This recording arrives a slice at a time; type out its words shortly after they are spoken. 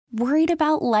Worried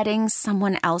about letting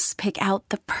someone else pick out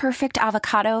the perfect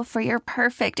avocado for your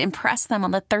perfect impress them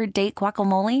on the third date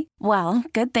guacamole? Well,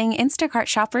 good thing Instacart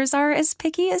shoppers are as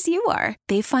picky as you are.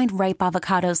 They find ripe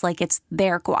avocados like it's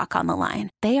their guac on the line.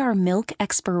 They are milk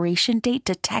expiration date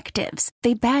detectives.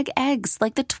 They bag eggs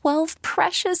like the 12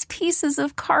 precious pieces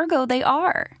of cargo they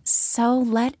are. So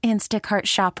let Instacart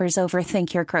shoppers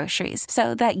overthink your groceries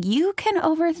so that you can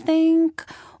overthink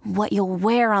what you'll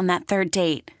wear on that third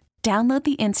date. Download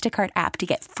the Instacart app to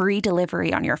get free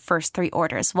delivery on your first 3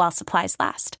 orders while supplies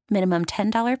last. Minimum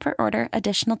 $10 per order.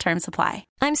 Additional terms apply.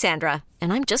 I'm Sandra,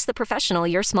 and I'm just the professional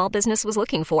your small business was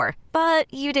looking for.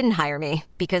 But you didn't hire me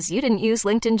because you didn't use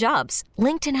LinkedIn Jobs.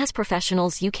 LinkedIn has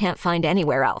professionals you can't find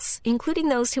anywhere else, including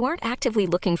those who aren't actively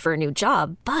looking for a new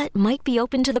job, but might be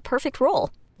open to the perfect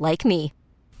role, like me.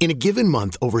 In a given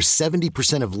month, over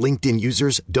 70% of LinkedIn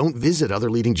users don't visit other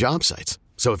leading job sites.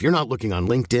 So if you're not looking on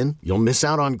LinkedIn, you'll miss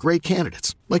out on great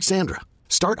candidates like Sandra.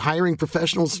 Start hiring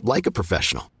professionals like a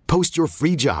professional. Post your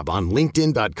free job on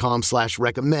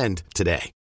linkedin.com/recommend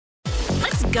today.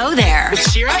 Let's go there. With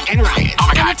Shira and Ryan. Oh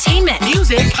my God. Entertainment.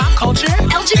 Music. Pop culture.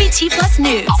 LGBT plus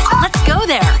news. Let's go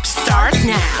there. Starts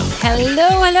now.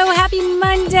 Hello. Happy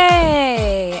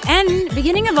Monday. And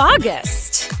beginning of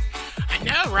August. I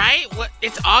know, right?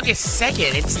 It's August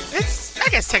 2nd. It's I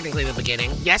guess technically the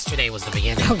beginning. Yesterday was the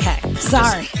beginning. Okay,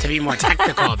 sorry. Just to be more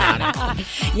technical about it.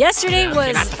 Yesterday was...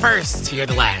 You're not the first, you're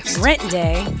the last. Rent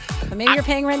day. But maybe you're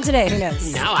paying rent today. Who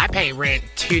knows? No, I pay rent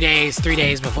 2 days, 3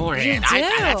 days beforehand. You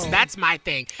do? That's my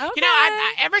thing. Okay. You know,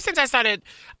 I ever since I started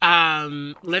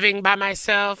living by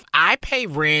myself, I pay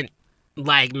rent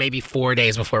like maybe 4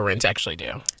 days before rent's actually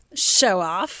due. Show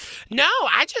off. No,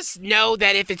 I just know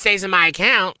that if it stays in my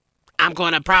account, I'm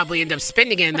going to probably end up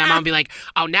spending it, and I'm going to be like,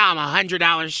 oh, now I'm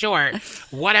 $100 short.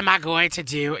 What am I going to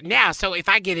do now? So if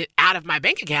I get it out of my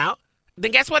bank account,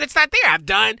 then guess what? It's not there. I've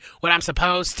done what I'm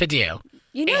supposed to do.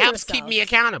 You know it helps yourself. keep me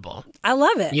accountable. I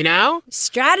love it. You know?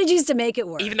 Strategies to make it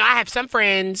work. Even though I have some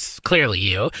friends, clearly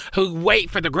you, who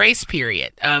wait for the grace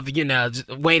period of, just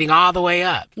waiting all the way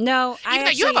up. No, I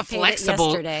actually you have a paid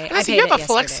flexible, it yesterday. You have a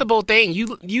flexible thing.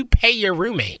 You pay your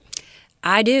roommate.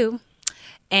 I do.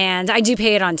 And I do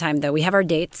pay it on time, though. We have our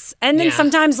dates. And then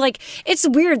sometimes, it's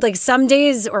weird. Like, some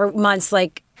days or months,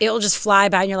 it'll just fly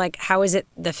by, and you're like, how is it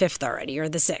the 5th already or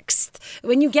the 6th?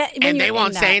 And they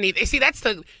won't say anything. See, that's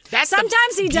sometimes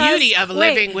the he beauty does. of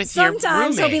living with your roommate.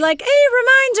 Sometimes he'll be like, hey,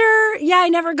 reminder. Yeah, I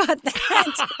never got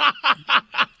that.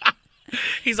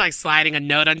 He's like sliding a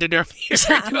note under to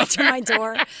my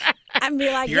door. And be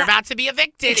like, you're about to be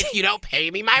evicted if you don't pay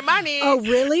me my money. Oh,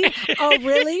 really?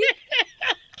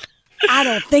 I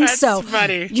don't think so. That's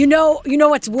funny. You know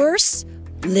what's worse?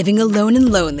 Living alone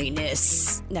in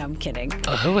loneliness. No, I'm kidding.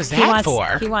 Who was that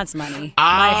for? He wants money. Oh,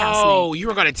 my housemate. You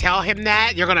were going to tell him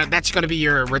that? That's going to be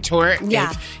your retort?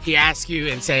 Yeah. If he asks you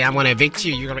and say, I'm going to evict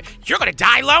you, you're going to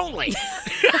die lonely.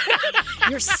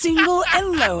 You're single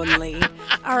and lonely.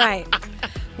 All right.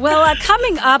 Well,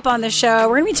 coming up on the show,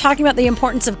 we're going to be talking about the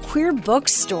importance of queer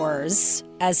bookstores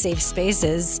as safe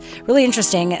spaces. Really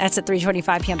interesting. That's at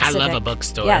 3:25 p.m. Pacific. I love a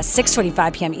bookstore. Yeah,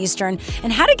 6:25 p.m. Eastern.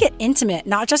 And how to get intimate,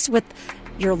 not just with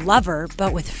your lover,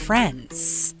 but with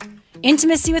friends.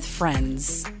 Intimacy with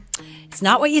friends. It's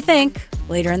not what you think.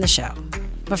 Later in the show.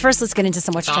 But first, let's get into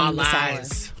some what's trending this hour.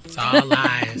 It's all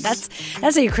lies. That's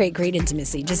how you create great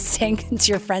intimacy. Just saying to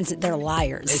your friends that they're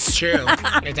liars. It's true.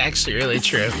 It's actually really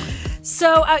true.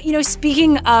 So,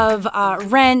 speaking of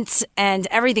rent and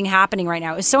everything happening right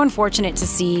now, it's so unfortunate to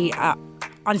see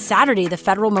on Saturday the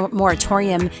federal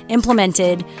moratorium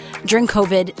implemented during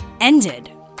COVID ended.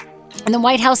 And the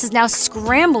White House is now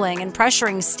scrambling and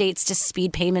pressuring states to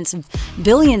speed payments of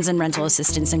billions in rental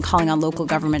assistance and calling on local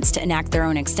governments to enact their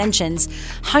own extensions.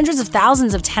 Hundreds of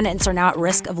thousands of tenants are now at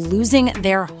risk of losing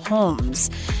their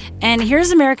homes. And here's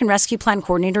American Rescue Plan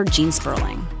Coordinator Gene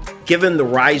Sperling. Given the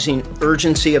rising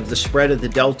urgency of the spread of the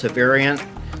Delta variant,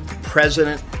 the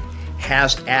President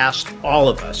has asked all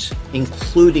of us,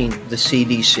 including the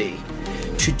CDC,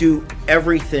 to do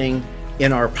everything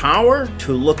in our power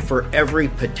to look for every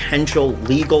potential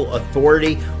legal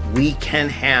authority we can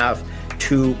have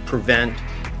to prevent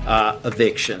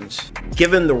evictions.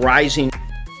 Given the rising...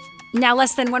 Now,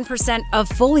 less than 1% of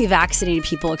fully vaccinated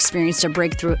people experienced a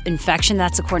breakthrough infection.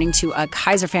 That's according to a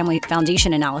Kaiser Family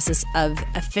Foundation analysis of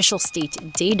official state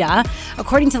data.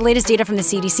 According to the latest data from the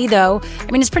CDC, though,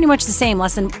 it's pretty much the same.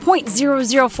 Less than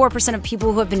 0.004% of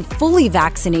people who have been fully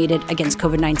vaccinated against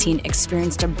COVID-19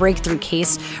 experienced a breakthrough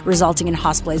case resulting in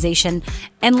hospitalization,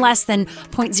 and less than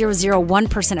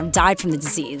 0.001% have died from the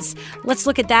disease. Let's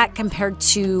look at that compared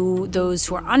to those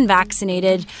who are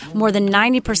unvaccinated. More than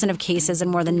 90% of cases and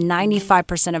more than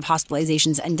 95% of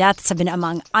hospitalizations and deaths have been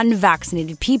among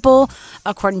unvaccinated people,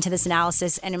 according to this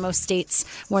analysis. And in most states,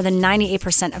 more than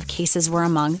 98% of cases were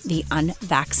among the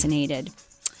unvaccinated.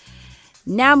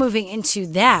 Now moving into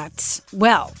that,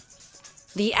 well,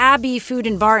 the Abbey Food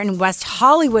and Bar in West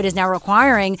Hollywood is now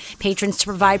requiring patrons to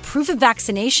provide proof of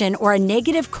vaccination or a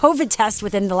negative COVID test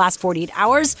within the last 48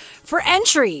 hours for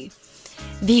entry.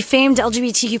 The famed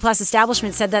LGBTQ plus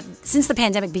establishment said that since the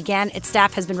pandemic began, its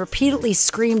staff has been repeatedly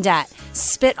screamed at,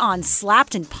 spit on,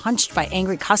 slapped, and punched by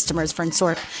angry customers for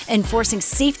enforcing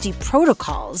safety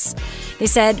protocols. They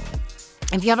said,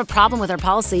 if you have a problem with our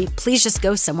policy, please just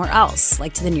go somewhere else,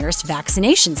 like to the nearest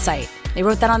vaccination site. They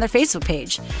wrote that on their Facebook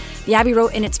page. The Abbey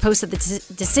wrote in its post that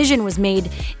the decision was made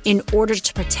in order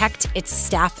to protect its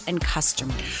staff and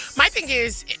customers. My thing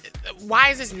is, why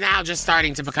is this now just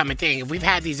starting to become a thing? If we've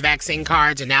had these vaccine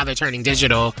cards and now they're turning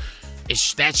digital,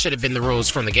 that should have been the rules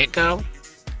from the get-go.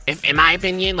 In my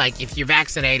opinion, like, if you're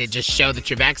vaccinated, just show that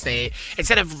you're vaccinated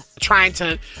instead of trying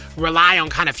to rely on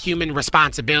kind of human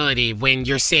responsibility when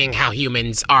you're seeing how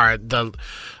humans are the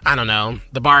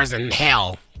bar's in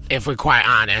hell, if we're quite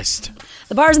honest.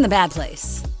 The bar's in the bad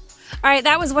place. All right,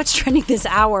 that was what's trending this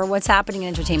hour. What's happening in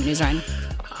entertainment news, Ryan?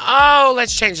 Oh,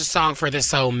 let's change the song for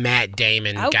this old Matt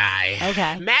Damon guy.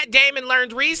 Okay. Matt Damon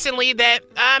learned recently that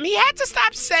he had to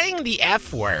stop saying the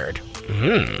F word.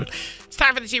 It's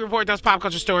time for the T Report, those pop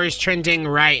culture stories trending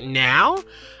right now.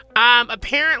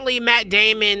 Apparently, Matt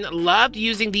Damon loved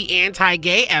using the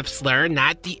anti-gay F slur,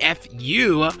 not the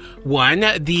FU one,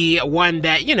 the one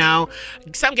that,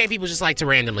 some gay people just like to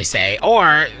randomly say,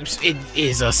 or it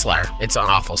is a slur. It's an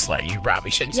awful slur. You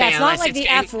probably shouldn't say it. It's not like the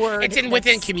F word. It's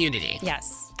within community.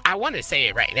 Yes. I want to say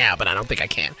it right now, but I don't think I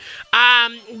can.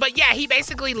 But yeah, he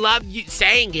basically loved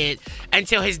saying it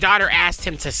until his daughter asked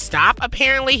him to stop.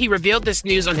 Apparently, he revealed this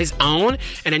news on his own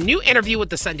in a new interview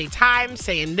with the Sunday Times,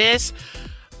 saying this,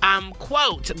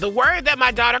 quote, "The word that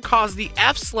my daughter calls the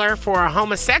F slur for a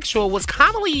homosexual was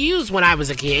commonly used when I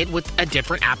was a kid with a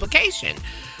different application.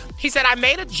 He said, I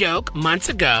made a joke months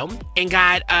ago and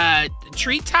got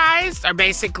treatized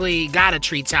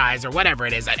or whatever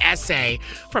it is, an essay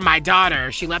from my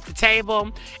daughter. She left the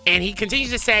table and he continues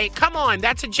to say, come on,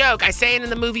 that's a joke. I say it in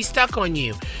the movie Stuck on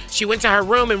You. She went to her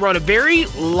room and wrote a very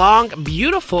long,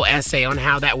 beautiful essay on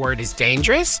how that word is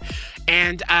dangerous.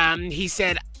 And he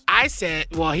said, I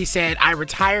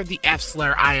retired the F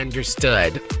slur. I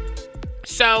understood.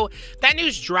 So that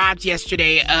news dropped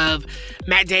yesterday of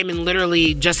Matt Damon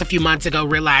literally just a few months ago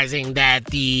realizing that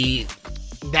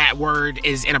that word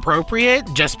is inappropriate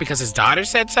just because his daughter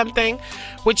said something,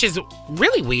 which is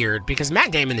really weird because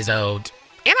Matt Damon is old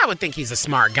and I would think he's a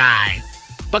smart guy,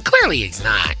 but clearly he's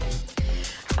not.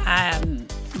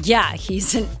 Yeah,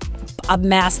 he's a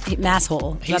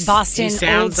masshole. A Boston he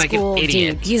sounds old school like an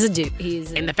idiot. dude. He's a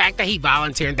dude. And the fact that he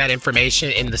volunteered that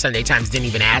information in the Sunday Times, didn't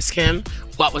even ask him,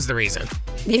 what was the reason?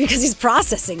 Maybe because he's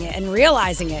processing it and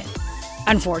realizing it,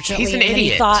 unfortunately. He's an and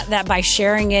idiot. He thought that by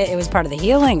sharing it, it was part of the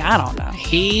healing. I don't know.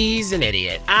 He's an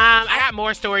idiot. I got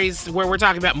more stories where we're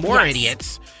talking about more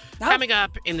idiots coming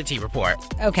up in the T Report.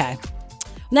 Okay.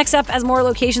 Next up, as more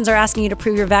locations are asking you to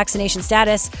prove your vaccination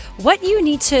status, what you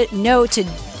need to know to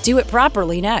do it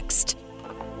properly next.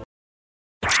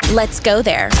 Let's go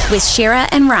there with Shira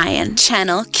and Ryan,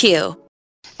 Channel Q.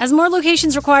 As more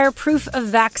locations require proof of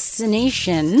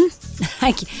vaccination,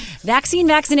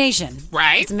 vaccination.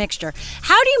 Right. It's a mixture.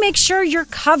 How do you make sure you're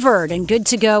covered and good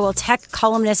to go? Well, tech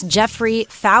columnist Jeffrey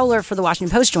Fowler for The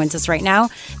Washington Post joins us right now.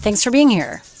 Thanks for being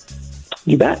here.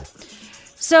 You bet.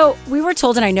 So we were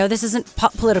told, and I know this isn't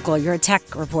political, you're a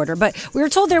tech reporter, but we were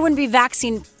told there wouldn't be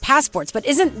vaccine passports. But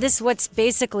isn't this what's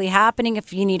basically happening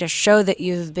if you need to show that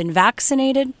you've been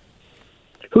vaccinated?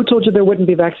 Who told you there wouldn't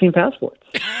be vaccine passports?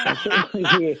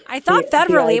 I thought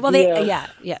federally.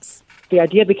 Yes. The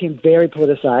idea became very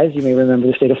politicized. You may remember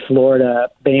the state of Florida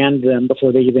banned them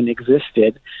before they even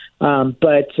existed.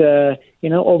 But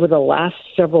over the last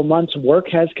several months, work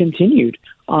has continued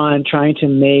on trying to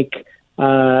make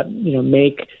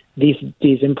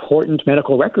these important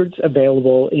medical records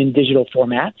available in digital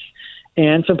formats.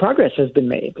 And some progress has been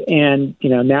made. And,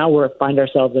 now we find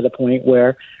ourselves at a point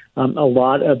where a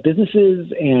lot of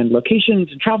businesses and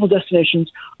locations and travel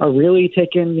destinations are really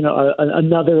taking,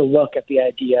 another look at the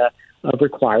idea of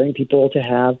requiring people to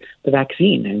have the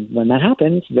vaccine. And when that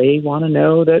happens, they want to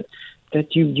know that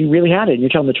you really had it and you're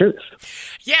telling the truth.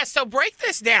 Yeah, so break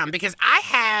this down because I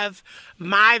have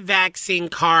my vaccine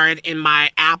card in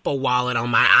my Apple Wallet on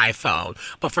my iPhone.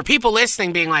 But for people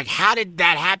listening being like, how did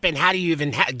that happen? How do you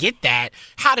even get that?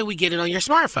 How do we get it on your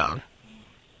smartphone?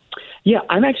 Yeah,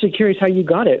 I'm actually curious how you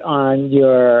got it on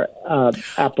your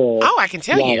Apple. Oh, I can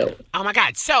tell you. wallet. Oh, my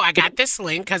God. So I got this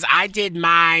link because I did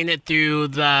mine through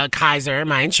the Kaiser,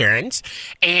 my insurance.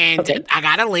 And Okay. I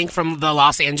got a link from the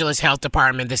Los Angeles Health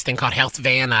Department, this thing called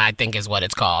HealthVana, I think is what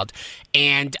it's called.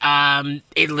 And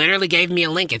it literally gave me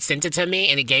a link. It sent it to me,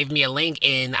 and it gave me a link.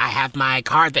 And I have my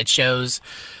card that shows...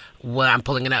 Well, I'm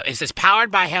pulling it up. It says,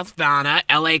 powered by HealthVana,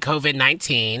 LA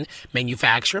COVID-19,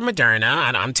 manufacturer Moderna.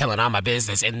 And I'm telling all my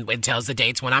business. And it tells the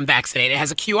dates when I'm vaccinated. It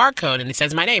has a QR code, and it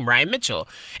says my name, Ryan Mitchell.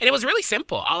 And it was really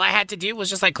simple. All I had to do was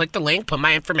just click the link, put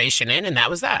my information in, and that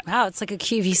was that. Wow, it's like a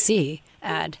QVC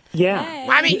ad. Yeah.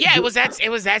 I mean, yeah, it was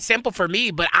that simple for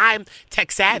me, but I'm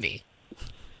tech savvy.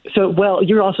 So, well,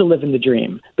 you're also living the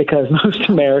dream because most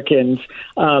Americans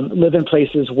live in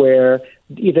places where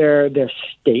either their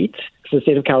state, so the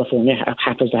state of California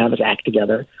happens to have its act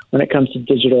together when it comes to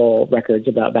digital records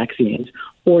about vaccines,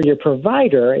 or your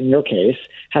provider, in your case,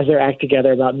 has their act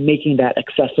together about making that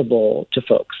accessible to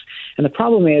folks. And the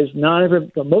problem is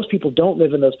most people don't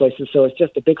live in those places, so it's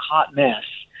just a big hot mess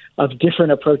of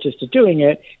different approaches to doing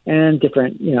it and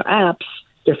different, apps,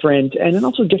 and then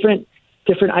also different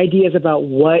ideas about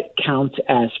what counts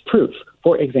as proof.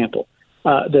 For example,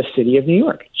 the city of New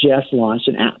York just launched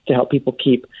an app to help people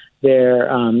keep their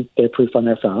proof on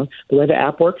their phone. The way the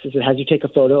app works is it has you take a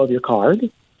photo of your card,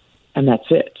 and that's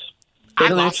it. They I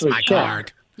don't lost actually my check.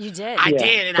 card. You did. I Yeah,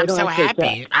 did, and they I'm don't so actually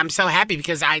happy. check. I'm so happy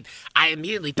because I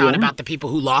immediately thought about the people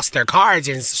who lost their cards,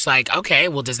 and it's just like, okay,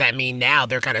 well, does that mean now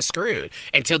they're kind of screwed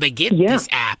until they get this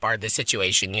app or this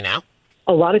situation,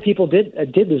 A lot of people did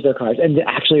lose their cards, and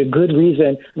actually a good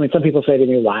reason. I mean, some people say to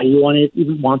me, "Why do you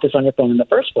even want this on your phone in the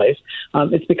first place?"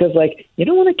 It's because you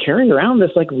don't want to carry around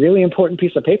this really important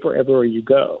piece of paper everywhere you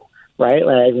go, right?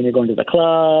 Like when you're going to the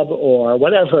club or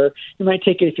whatever, you might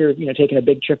take it if you're taking a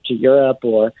big trip to Europe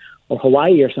or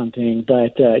Hawaii or something,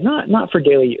 but not for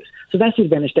daily use. So that's the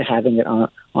advantage to having it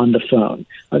on the phone.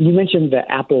 You mentioned the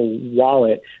Apple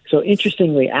Wallet. So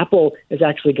interestingly, Apple is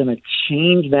actually going to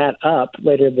change that up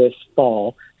later this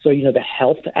fall. So, the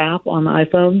health app on the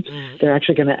iPhone, they're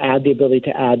actually going to add the ability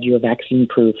to add your vaccine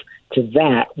proof to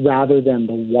that rather than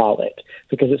the wallet,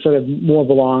 because it sort of more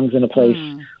belongs in a place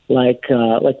like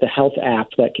the health app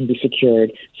that can be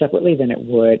secured separately than it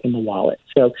would in the wallet.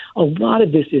 So a lot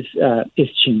of this is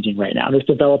changing right now. It's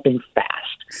developing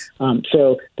fast.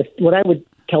 So what I would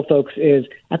tell folks is,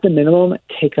 at the minimum,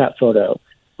 take that photo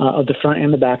of the front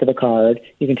and the back of the card.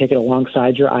 You can take it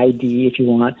alongside your ID if you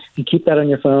want, and keep that on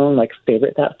your phone,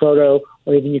 favorite that photo,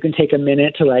 or even you can take a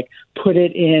minute to put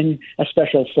it in a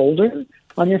special folder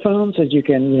on your phone so that you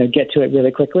can get to it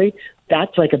really quickly.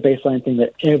 That's a baseline thing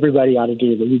that everybody ought to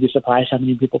do. That you'd be surprised how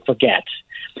many people forget.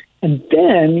 And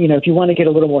then, if you want to get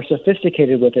a little more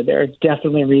sophisticated with it, there are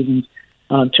definitely reasons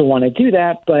to want to do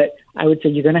that. But I would say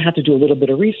you're going to have to do a little bit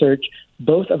of research,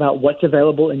 both about what's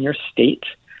available in your state.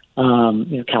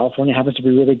 California happens to be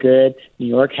really good. New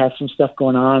York has some stuff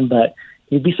going on, but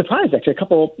you'd be surprised. Actually, a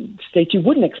couple states you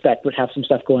wouldn't expect would have some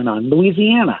stuff going on.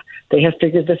 Louisiana, they have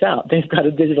figured this out. They've got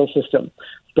a digital system,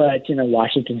 but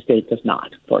Washington State does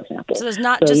not, for example. So there's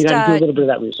not so just you got to do a little bit of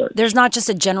that research. There's not just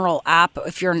a general app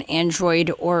if you're an Android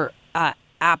or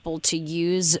Apple to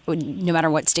use, no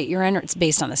matter what state you're in, or it's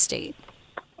based on the state.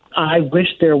 I wish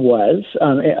there was,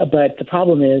 but the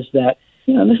problem is that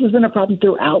this has been a problem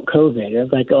throughout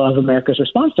COVID. Of America's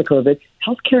response to COVID,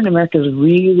 healthcare in America is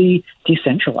really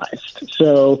decentralized.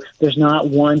 So there's not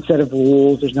one set of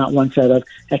rules. There's not one set of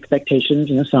expectations.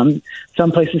 Some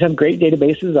places have great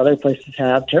databases. Other places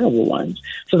have terrible ones.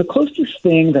 So the closest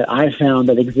thing that I've found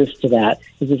that exists to that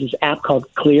is this app called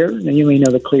Clear. And you may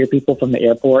know the Clear people from the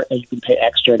airport, and you can pay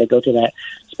extra to go to that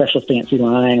special fancy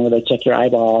line where they check your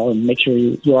eyeball and make sure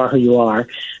you are who you are.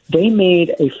 They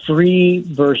made a free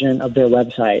version of their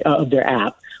website, of their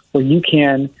app, where you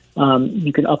can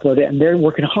upload it, and they're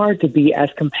working hard to be as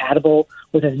compatible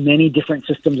with as many different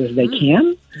systems as they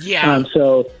can. Yeah.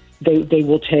 So they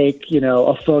will take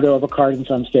a photo of a card in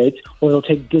some states, or they'll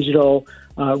take digital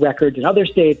records in other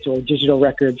states, or digital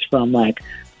records from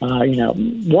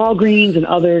Walgreens and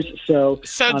others. So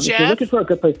Jeff, if you're looking for a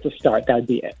good place to start, that'd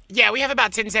be it. Yeah, we have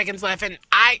about 10 seconds left, and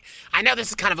I know this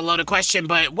is kind of a loaded question,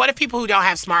 but what if people who don't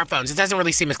have smartphones? It doesn't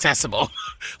really seem accessible,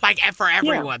 for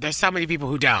everyone. Yeah. There's so many people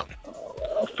who don't.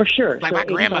 For sure. So my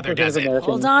grandmother does it.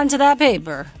 Hold on to that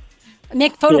paper.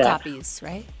 Make photocopies,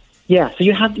 right? Yeah, so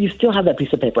you still have that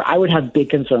piece of paper. I would have big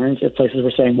concerns if places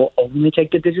were saying we'll only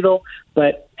take the digital,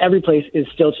 but every place is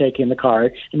still taking the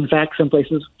card. In fact, some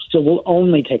places still will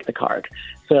only take the card.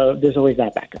 So there's always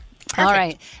that backup. Perfect. All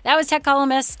right. That was tech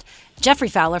columnist Jeffrey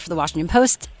Fowler for The Washington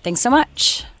Post. Thanks so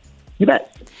much. You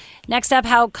bet. Next up,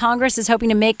 how Congress is hoping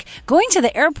to make going to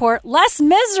the airport less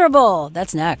miserable.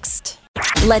 That's next.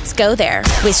 Let's go there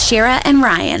with Shira and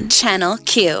Ryan, Channel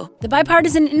Q. The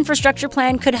bipartisan infrastructure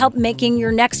plan could help making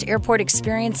your next airport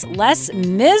experience less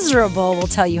miserable. We'll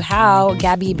tell you how.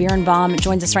 Gabby Birnbaum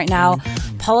joins us right now,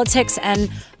 politics and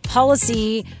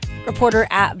policy reporter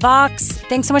at Vox.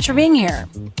 Thanks so much for being here.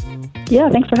 Yeah,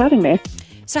 thanks for having me.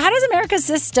 So how does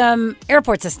America's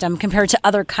airport system compare to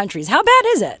other countries? How bad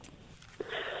is it?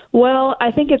 Well,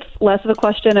 I think it's less of a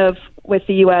question of, with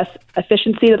the U.S.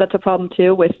 efficiency, that's a problem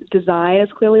too. With design is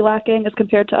clearly lacking as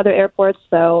compared to other airports.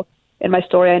 So in my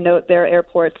story, I note there are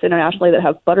airports internationally that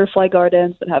have butterfly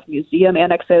gardens, that have museum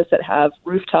annexes, that have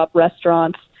rooftop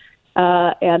restaurants.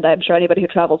 And I'm sure anybody who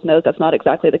travels knows that's not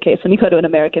exactly the case when you go to an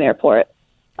American airport.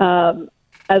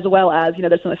 As well as,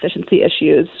 there's some efficiency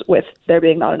issues with there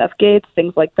being not enough gates,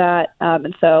 things like that.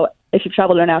 And so if you've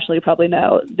traveled internationally, you probably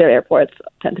know their airports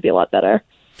tend to be a lot better.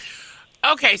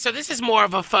 Okay, so this is more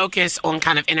of a focus on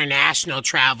kind of international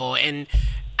travel. And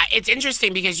it's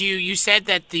interesting because you said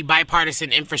that the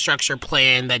bipartisan infrastructure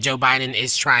plan that Joe Biden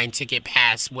is trying to get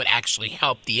passed would actually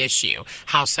help the issue.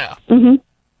 How so? Mm-hmm.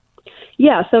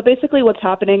 Yeah, so basically what's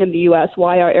happening in the U.S.,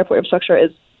 why our airport infrastructure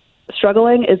is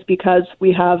struggling, is because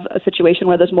we have a situation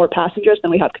where there's more passengers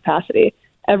than we have capacity.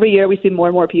 Every year we see more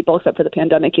and more people, except for the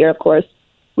pandemic year, of course.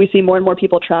 We see more and more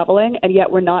people traveling, and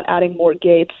yet we're not adding more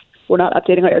gates. We're not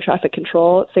updating our air traffic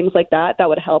control, things like that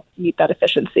would help meet that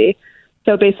efficiency.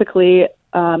 So basically,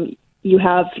 you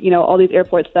have, all these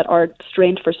airports that are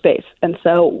strained for space. And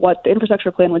so what the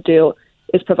infrastructure plan would do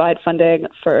is provide funding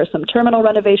for some terminal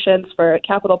renovations, for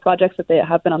capital projects that they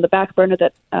have been on the back burner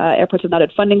that airports have not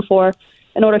had funding for,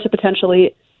 in order to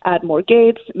potentially add more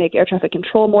gates, make air traffic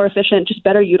control more efficient, just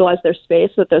better utilize their space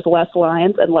so that there's less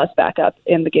lines and less backup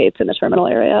in the gates in the terminal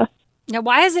area. Now,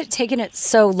 why has it taken it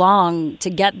so long to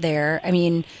get there? I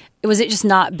mean, was it just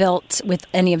not built with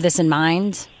any of this in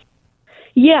mind?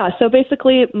 Yeah, so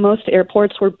basically most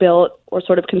airports were built or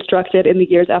sort of constructed in the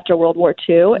years after World War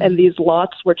II, and these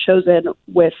lots were chosen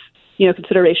with,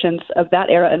 considerations of that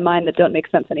era in mind that don't make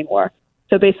sense anymore.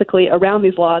 So basically around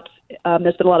these lots,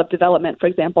 there's been a lot of development. For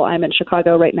example, I'm in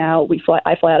Chicago right now.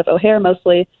 I fly out of O'Hare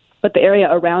mostly. But the area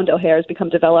around O'Hare has become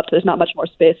developed. There's not much more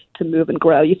space to move and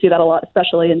grow. You see that a lot,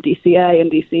 especially in DCA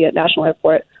and DC at National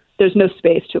Airport. There's no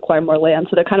space to acquire more land,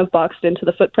 so they're kind of boxed into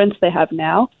the footprints they have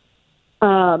now.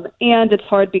 And it's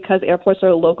hard because airports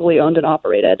are locally owned and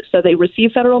operated. So they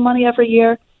receive federal money every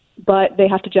year, but they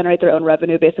have to generate their own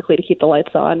revenue basically to keep the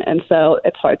lights on. And so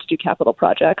it's hard to do capital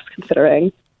projects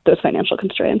considering those financial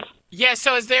constraints. Yeah,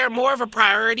 so is there more of a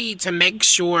priority to make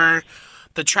sure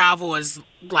the travel is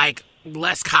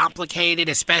less complicated,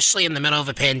 especially in the middle of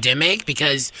a pandemic,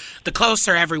 because the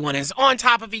closer everyone is on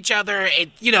top of each other,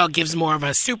 it gives more of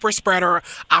a super spreader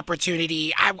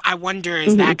opportunity. I wonder,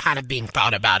 is that kind of being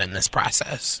thought about in this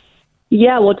process?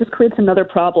 Yeah, well, it just creates another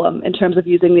problem in terms of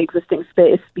using the existing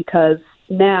space, because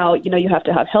now, you have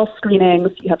to have health screenings,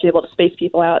 you have to be able to space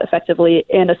people out effectively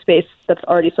in a space that's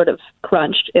already sort of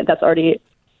crunched, that's already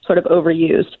sort of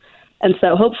overused. And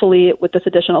so hopefully with this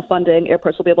additional funding,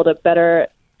 airports will be able to better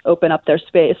open up their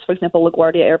space. For example,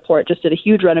 LaGuardia Airport just did a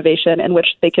huge renovation in which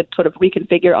they could sort of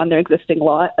reconfigure on their existing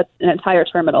lot an entire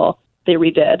terminal they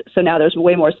redid. So now there's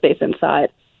way more space inside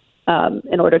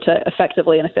in order to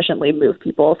effectively and efficiently move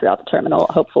people throughout the terminal,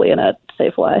 hopefully in a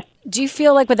safe way. Do you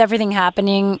feel like with everything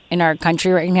happening in our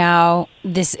country right now,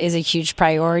 this is a huge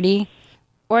priority?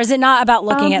 Or is it not about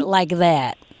looking at like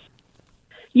that?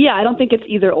 Yeah, I don't think it's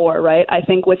either or, right? I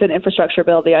think with an infrastructure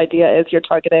bill, the idea is you're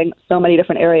targeting so many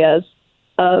different areas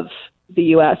of the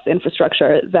U.S.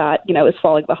 infrastructure that, is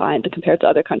falling behind compared to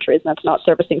other countries, and that's not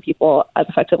servicing people as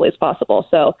effectively as possible.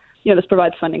 So, this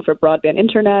provides funding for broadband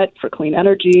internet, for clean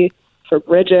energy, for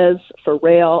bridges, for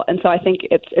rail. And so I think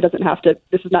it doesn't have to,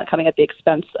 this is not coming at the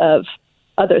expense of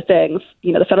other things.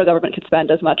 The federal government can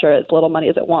spend as much or as little money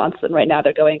as it wants, and right now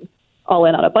they're going all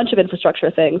in on a bunch of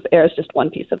infrastructure things. Air is just one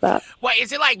piece of that. Well,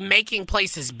 is it like making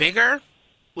places bigger?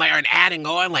 Or adding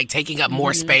on, taking up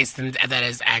more space than that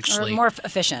is actually... Or more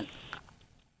efficient.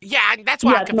 Yeah, that's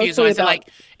why I'm confused. So is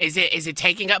it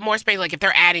taking up more space? If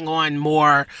they're adding on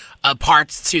more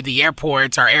parts to the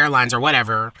airports or airlines or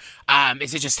whatever,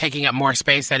 is it just taking up more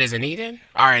space that isn't needed?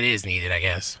 Or it is needed, I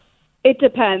guess. It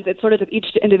depends. It's sort of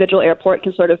each individual airport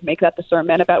can sort of make that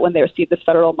discernment about when they receive this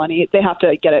federal money. They have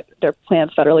to get their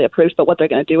plans federally approved, but what they're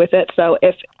going to do with it. So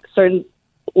if certain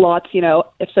lots,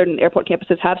 if certain airport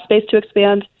campuses have space to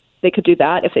expand, they could do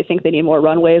that. If they think they need more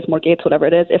runways, more gates, whatever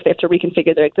it is, if they have to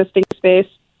reconfigure their existing space,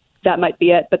 that might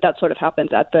be it. But that sort of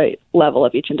happens at the level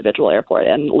of each individual airport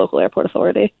and local airport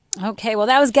authority. Okay, well,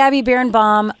 that was Gabby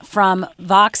Birnbaum from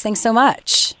Vox. Thanks so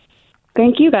much.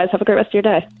 Thank you, guys. Have a great rest of your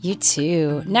day. You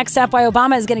too. Next up, why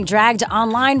Obama is getting dragged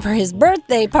online for his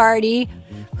birthday party.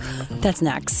 That's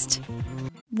next.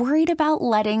 Worried about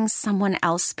letting someone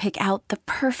else pick out the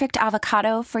perfect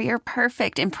avocado for your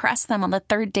perfect impress them on the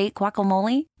third date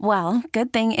guacamole? Well,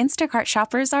 good thing Instacart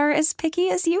shoppers are as picky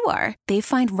as you are. They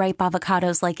find ripe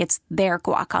avocados like it's their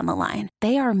guac on the line.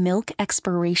 They are milk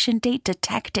expiration date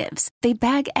detectives. They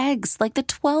bag eggs like the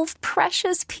 12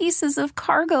 precious pieces of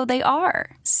cargo they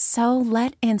are. So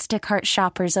let Instacart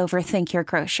shoppers overthink your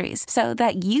groceries so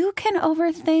that you can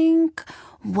overthink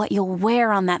what you'll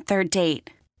wear on that third date.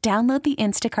 Download the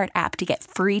Instacart app to get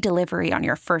free delivery on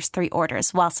your first 3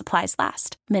 orders while supplies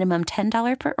last. Minimum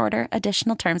 $10 per order.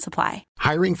 Additional terms apply.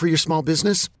 Hiring for your small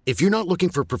business? If you're not looking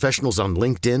for professionals on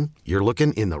LinkedIn, you're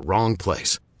looking in the wrong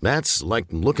place. That's like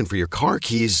looking for your car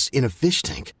keys in a fish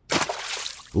tank.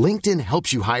 LinkedIn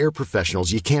helps you hire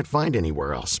professionals you can't find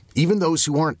anywhere else, even those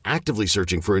who aren't actively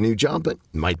searching for a new job but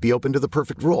might be open to the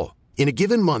perfect role. In a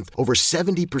given month, over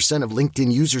 70% of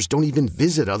LinkedIn users don't even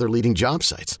visit other leading job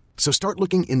sites. So start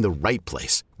looking in the right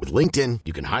place. With LinkedIn,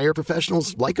 you can hire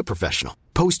professionals like a professional.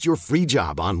 Post your free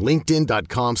job on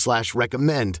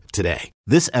linkedin.com/recommend today.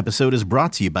 This episode is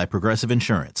brought to you by Progressive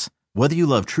Insurance. Whether you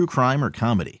love true crime or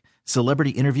comedy,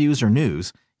 celebrity interviews or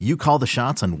news, you call the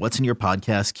shots on what's in your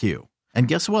podcast queue. And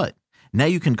guess what? Now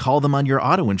you can call them on your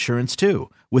auto insurance too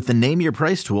with the Name Your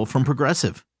Price tool from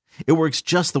Progressive. It works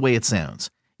just the way it sounds.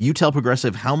 You tell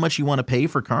Progressive how much you want to pay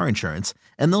for car insurance,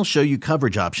 and they'll show you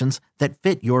coverage options that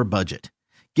fit your budget.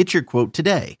 Get your quote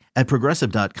today at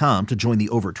Progressive.com to join the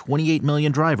over 28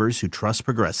 million drivers who trust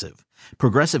Progressive.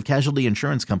 Progressive Casualty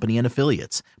Insurance Company and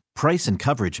Affiliates. Price and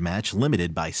coverage match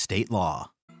limited by state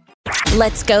law.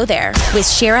 Let's go there with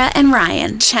Shira and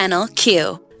Ryan, Channel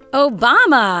Q.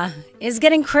 Obama is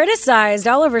getting criticized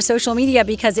all over social media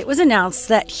because it was announced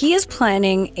that he is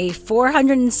planning a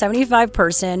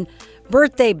 475-person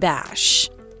birthday bash.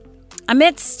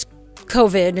 Amidst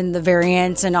COVID and the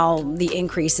variants and all the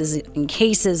increases in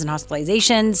cases and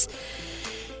hospitalizations,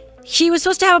 he was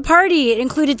supposed to have a party. It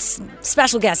included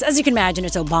special guests. As you can imagine,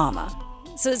 it's Obama.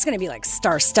 So it's going to be like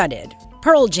star-studded.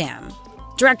 Pearl Jam,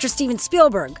 director Steven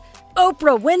Spielberg,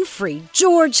 Oprah Winfrey,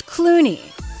 George Clooney.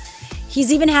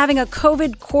 He's even having a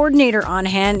COVID coordinator on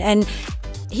hand, and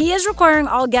he is requiring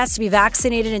all guests to be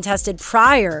vaccinated and tested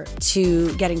prior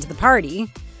to getting to the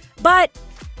party. But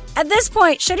at this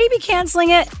point, should he be canceling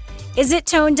it? Is it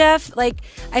tone deaf? Like,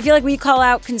 I feel like we call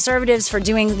out conservatives for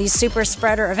doing these super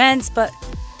spreader events, but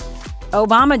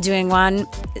Obama doing one,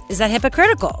 is that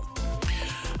hypocritical?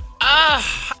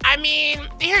 I mean,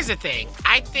 here's the thing.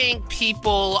 I think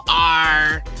people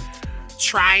are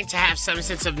trying to have some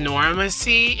sense of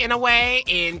normalcy in a way,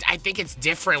 and I think it's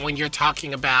different when you're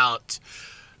talking about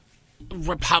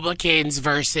Republicans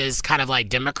versus kind of like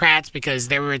Democrats, because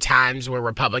there were times where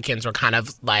Republicans were kind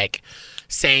of like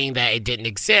saying that it didn't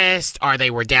exist, or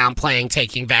they were downplaying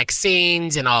taking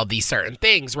vaccines and all these certain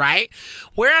things, right?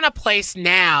 We're in a place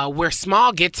now where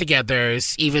small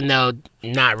get-togethers, even though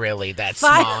not really that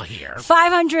small here.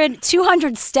 500,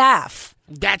 200 staff.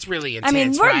 That's really intense. I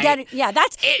mean, we're right? getting,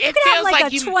 that's, it could have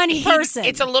like a 20 person.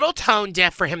 It's a little tone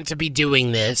deaf for him to be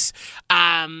doing this.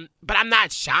 But I'm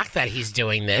not shocked that he's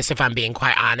doing this, if I'm being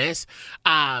quite honest.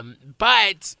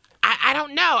 But I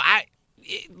don't know.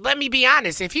 Let me be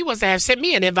honest. If he was to have sent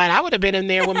me an invite, I would have been in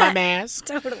there with my mask.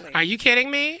 Totally. Are you kidding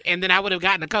me? And then I would have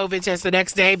gotten a COVID test the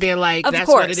next day, being like, of that's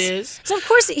course. what it is. So, of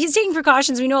course, he's taking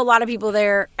precautions. We know a lot of people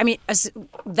there, I mean,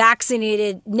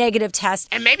 vaccinated, negative test.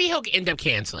 And maybe he'll end up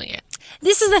canceling it.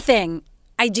 This is the thing.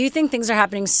 I do think things are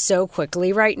happening so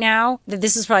quickly right now that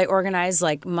this is probably organized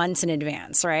like months in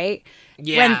advance, right?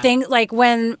 Yeah.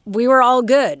 When we were all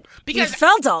good. Because we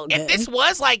felt all good. If this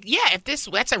was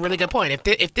that's a really good point.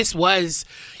 If this was,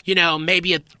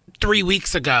 maybe 3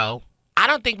 weeks ago, I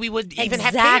don't think we would even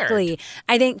have cared. Exactly.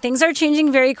 I think things are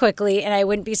changing very quickly, and I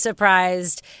wouldn't be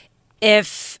surprised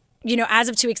if, as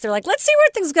of 2 weeks, they're like, let's see where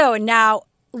things go. And now,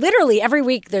 literally every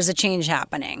week there's a change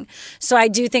happening. So I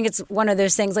do think it's one of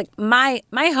those things. Like my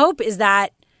hope is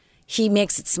that he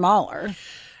makes it smaller.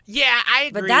 Yeah, I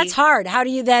agree. But that's hard. How do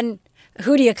you then?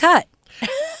 Who do you cut?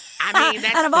 I mean,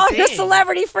 that's out of the all thing. your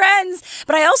celebrity friends.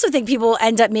 But I also think people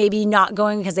end up maybe not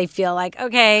going because they feel like,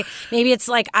 okay, maybe it's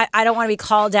like, I don't want to be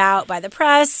called out by the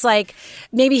press. Like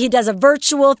maybe he does a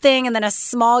virtual thing and then a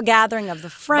small gathering of the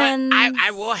friends. But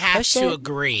I will have to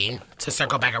agree to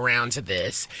circle back around to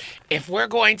this, if we're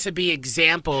going to be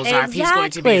examples, or if he's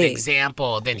going to be an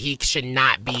example, then he should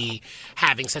not be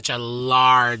having such a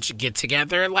large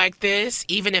get-together like this,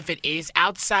 even if it is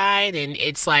outside and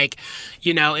it's like,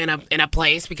 in a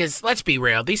place, because let's be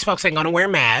real, these folks ain't going to wear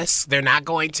masks. They're not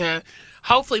going to,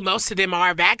 hopefully most of them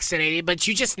are vaccinated, but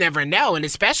you just never know, and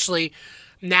especially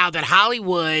now that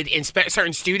Hollywood in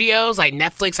certain studios, like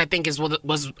Netflix, I think is one of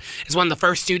the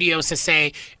first studios to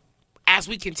say, as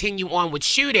we continue on with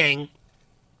shooting,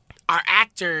 our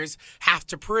actors have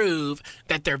to prove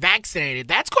that they're vaccinated.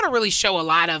 That's going to really show a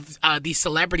lot of these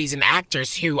celebrities and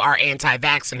actors who are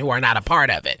anti-vax and who are not a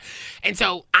part of it. And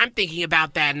so I'm thinking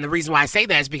about that, and the reason why I say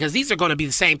that is because these are going to be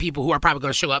the same people who are probably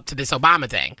going to show up to this Obama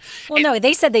thing. Well, no,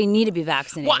 they said they need to be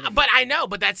vaccinated. Well, but I know,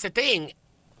 but that's the thing.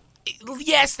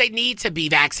 Yes, they need to be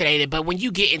vaccinated, but when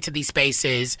you get into these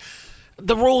spaces,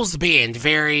 the rules bend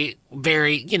very,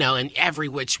 very, in every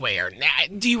which way.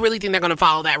 Do you really think they're going to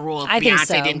follow that rule? I think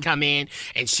so. Beyonce didn't come in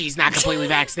and she's not completely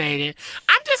vaccinated.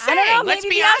 I'm just saying, I don't know, let's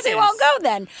maybe be Beyonce honest. won't go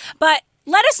then. But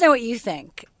let us know what you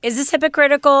think. Is this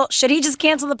hypocritical? Should he just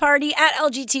cancel the party? At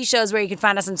LGT Shows, where you can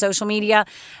find us on social media.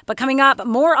 But coming up,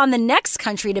 more on the next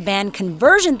country to ban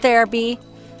conversion therapy.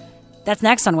 That's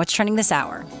next on What's Trending This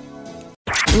Hour.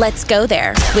 Let's go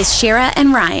there with Shira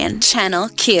and Ryan, Channel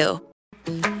Q.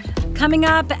 Coming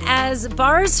up, as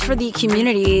bars for the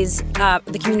communities, the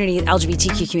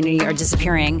LGBTQ community are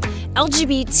disappearing,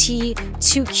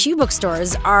 LGBTQ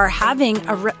bookstores are having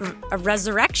a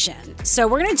resurrection. So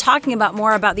we're going to be talking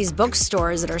more about these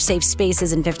bookstores that are safe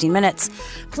spaces in 15 minutes.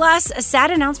 Plus, a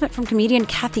sad announcement from comedian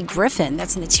Kathy Griffin.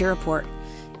 That's in the T Report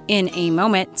in a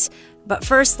moment. But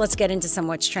first, let's get into some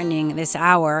What's Trending This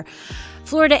Hour.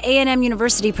 Florida A&M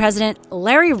University President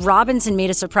Larry Robinson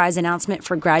made a surprise announcement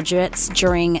for graduates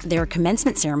during their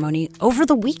commencement ceremony over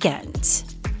the weekend.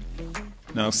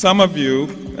 Now, some of you,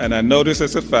 and I know this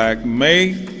as a fact,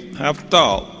 may have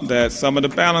thought that some of the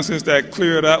balances that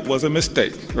cleared up was a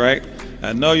mistake, right?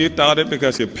 I know you thought it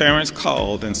because your parents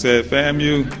called and said,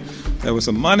 FAMU, there was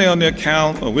some money on the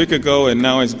account a week ago and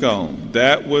now it's gone.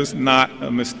 That was not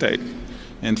a mistake.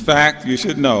 In fact, you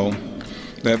should know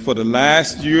that for the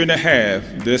last year and a half,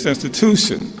 this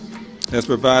institution has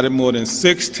provided more than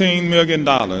 $16 million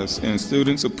in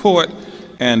student support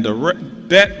and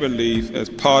debt relief as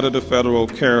part of the Federal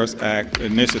CARES Act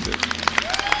initiative.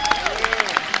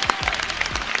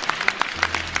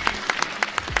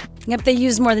 Yep, they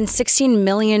used more than $16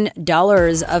 million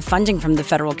of funding from the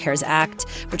Federal CARES Act,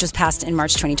 which was passed in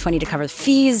March 2020 to cover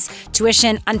fees,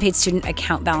 tuition, unpaid student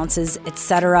account balances,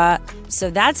 etc. So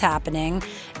that's happening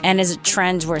and is a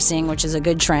trend we're seeing, which is a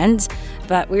good trend.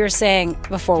 But we were saying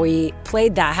before we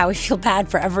played that how we feel bad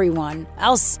for everyone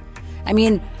else. I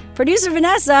mean, producer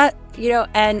Vanessa,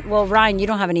 and Ryan, you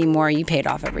don't have any more. You paid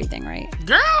off everything, right?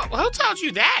 Girl, who told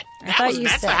you that?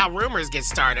 That's said. how rumors get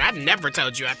started. I never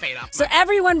told you I paid off. So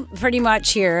everyone pretty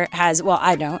much here has. Well,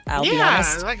 I don't. I'll be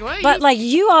honest. But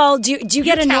you all do you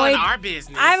get annoyed? Our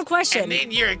business. I have a question. And then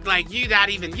you're like you don't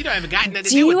even gotten nothing to do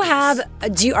do you with have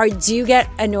this. do you get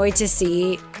annoyed to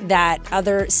see that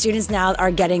other students now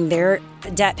are getting their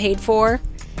debt paid for?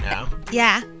 No.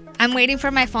 Yeah. I'm waiting for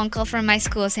my phone call from my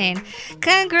school saying,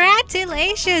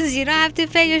 congratulations, you don't have to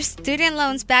pay your student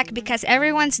loans back because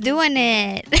everyone's doing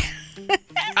it.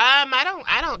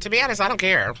 I don't, to be honest, I don't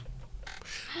care.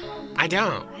 I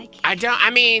don't.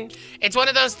 I mean, it's one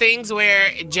of those things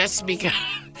where just because,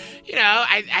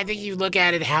 I think you look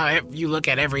at it how you look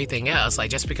at everything else. Like,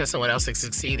 just because someone else is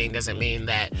succeeding doesn't mean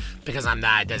that, because I'm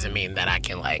not, doesn't mean that I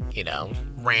can,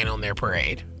 rain on their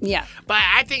parade. Yeah. But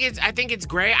I think it's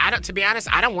great. To be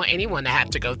honest, I don't want anyone to have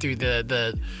to go through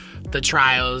the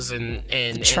trials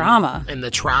and trauma. And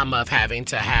the trauma of having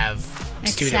to have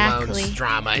student loans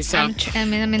drama. So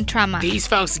I'm in trauma. These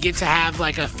folks get to have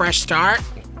a fresh start.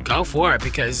 Go for it,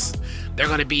 because they're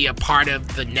going to be a part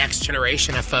of the next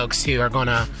generation of folks who are going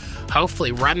to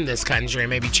hopefully run this country and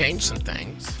maybe change some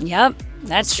things. Yep,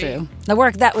 that's true. The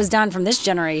work that was done from this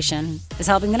generation is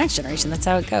helping the next generation. That's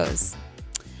how it goes.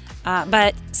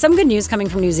 But some good news coming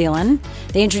from New Zealand.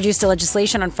 They introduced a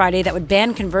legislation on Friday that would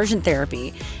ban conversion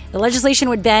therapy. The legislation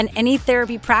would ban any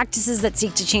therapy practices that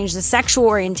seek to change the sexual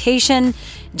orientation,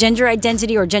 gender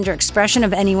identity, or gender expression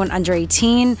of anyone under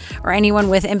 18 or anyone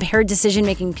with impaired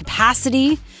decision-making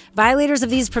capacity. Violators of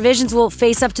these provisions will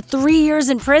face up to 3 years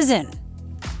in prison.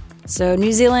 So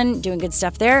New Zealand doing good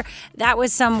stuff there. That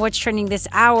was some What's Trending This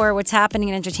Hour. What's happening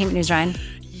in entertainment news, Ryan?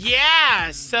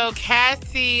 Yeah, so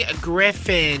Kathy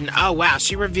Griffin, oh wow,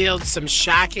 she revealed some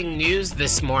shocking news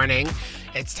this morning.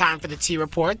 It's time for the T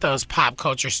Report, those pop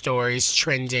culture stories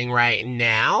trending right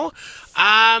now.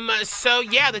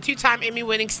 The two-time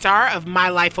Emmy-winning star of My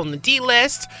Life on the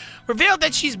D-List revealed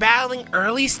that she's battling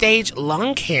early-stage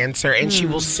lung cancer and she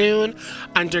will soon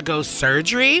undergo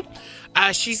surgery.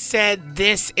 She said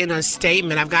this in a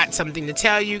statement: "I've got something to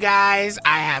tell you guys.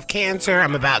 I have cancer.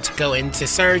 I'm about to go into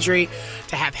surgery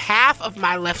to have half of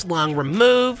my left lung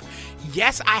removed.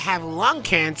 Yes, I have lung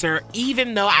cancer,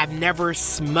 even though I've never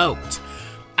smoked.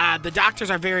 The doctors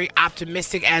are very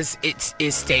optimistic as it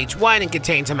is stage 1 and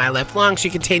contained to my left lung," she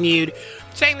continued,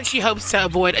 saying that she hopes to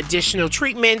avoid additional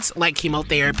treatments like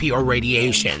chemotherapy or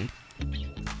radiation.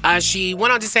 She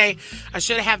went on to say, "I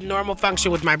should have normal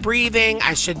function with my breathing.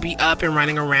 I should be up and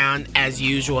running around as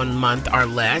usual in a month or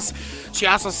less." She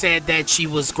also said that she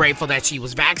was grateful that she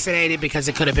was vaccinated because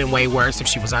it could have been way worse if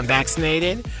she was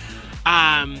unvaccinated.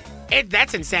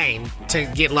 That's insane to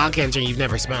get lung cancer and you've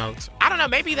never smoked. I don't know.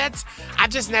 Maybe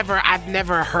I've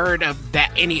never heard of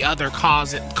that any other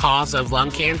cause of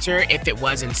lung cancer if it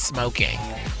wasn't smoking.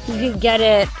 You can get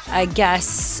it, I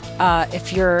guess,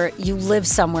 if you live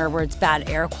somewhere where it's bad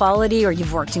air quality or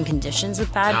you've worked in conditions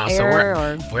with bad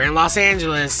air. We're in Los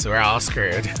Angeles. We're all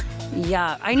screwed.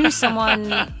 Yeah. I knew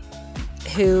someone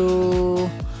who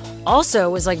also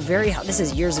was this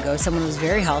is years ago, someone was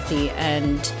very healthy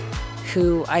and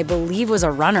who I believe was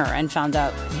a runner and found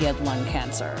out he had lung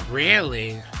cancer.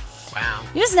 Really? Wow.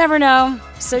 You just never know.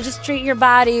 So just treat your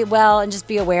body well and just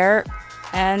be aware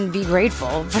and be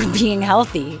grateful for being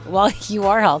healthy while you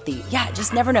are healthy. Yeah,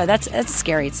 just never know. That's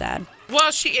scary. It's sad.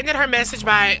 Well, she ended her message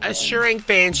by assuring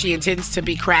fans she intends to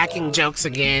be cracking jokes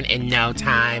again in no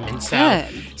time. And so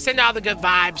send all the good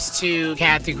vibes to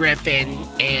Kathy Griffin,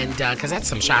 and because that's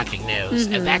some shocking news.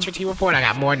 And that's your Tea Report. I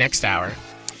got more next hour.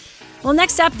 Well,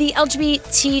 next up, the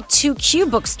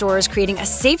LGBTQ bookstore is creating a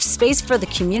safe space for the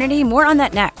community. More on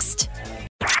that next.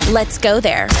 Let's go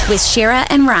there with Shira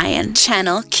and Ryan,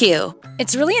 Channel Q.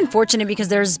 It's really unfortunate because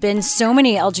there's been so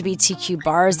many LGBTQ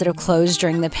bars that have closed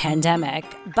during the pandemic,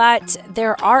 but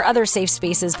there are other safe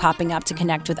spaces popping up to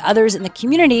connect with others in the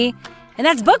community, and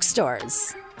that's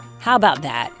bookstores. How about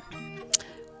that?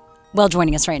 Well,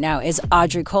 joining us right now is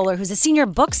Audrey Kohler, who's a senior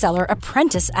bookseller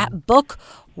apprentice at Book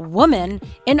Woman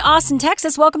in Austin,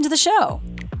 Texas. Welcome to the show.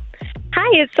 Hi,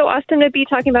 it's so awesome to be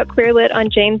talking about Queer Lit on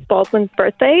James Baldwin's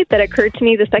birthday that occurred to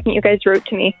me the second you guys wrote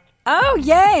to me. Oh,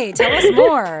 yay. Tell us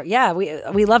more. Yeah,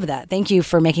 we love that. Thank you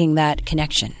for making that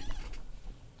connection.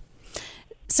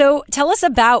 So tell us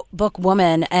about Book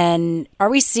Woman, and are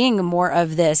we seeing more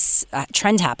of this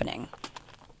trend happening?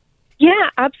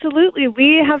 Yeah, absolutely.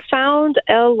 We have found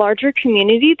a larger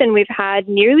community than we've had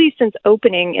nearly since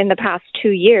opening in the past 2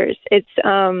 years. It's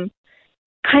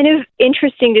kind of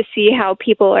interesting to see how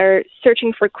people are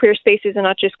searching for queer spaces and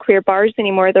not just queer bars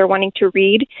anymore. They're wanting to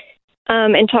read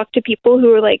and talk to people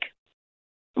who are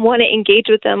want to engage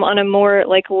with them on a more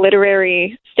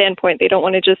literary standpoint. They don't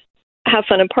want to just have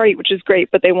fun and party, which is great,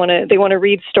 but they want to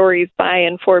read stories by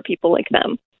and for people like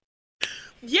them.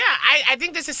 Yeah, I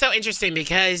think this is so interesting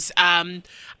because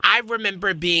I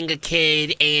remember being a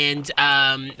kid and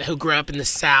who grew up in the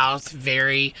South,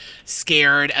 very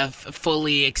scared of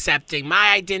fully accepting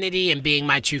my identity and being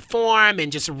my true form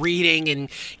and just reading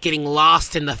and getting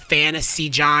lost in the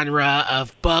fantasy genre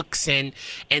of books and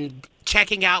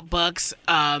checking out books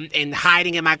and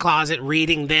hiding in my closet,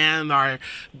 reading them, or,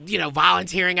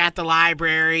 volunteering at the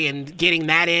library and getting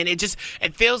that in. It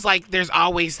feels like there's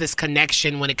always this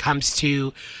connection when it comes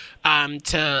to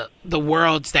the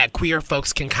worlds that queer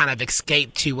folks can kind of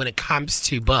escape to when it comes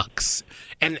to books.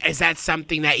 And is that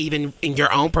something that even in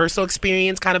your own personal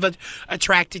experience kind of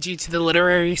attracted you to the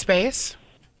literary space?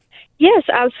 Yes,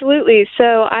 absolutely.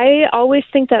 So I always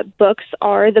think that books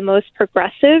are the most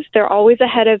progressive. They're always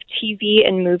ahead of TV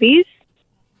and movies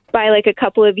by a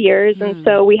couple of years. And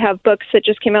so we have books that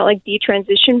just came out like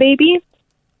Detransition Baby.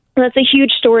 And that's a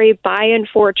huge story by and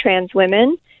for trans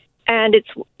women. And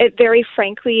it very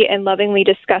frankly and lovingly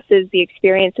discusses the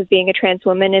experience of being a trans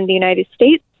woman in the United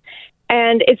States.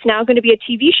 And it's now going to be a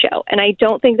TV show. And I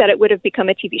don't think that it would have become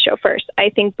a TV show first.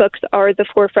 I think books are the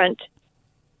forefront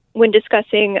when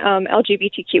discussing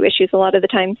LGBTQ issues a lot of the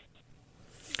times.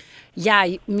 Yeah,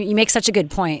 you make such a good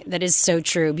point. That is so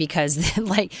true because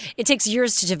it takes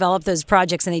years to develop those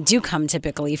projects, and they do come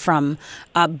typically from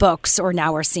books, or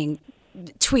now we're seeing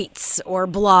tweets or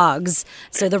blogs.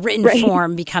 So the written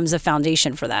form becomes a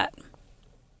foundation for that.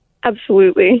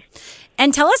 Absolutely.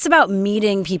 And tell us about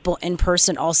meeting people in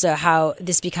person also, how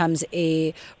this becomes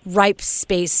a ripe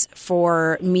space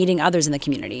for meeting others in the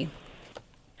community.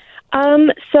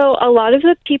 So a lot of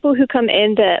the people who come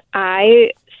in that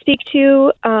I speak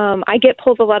to. I get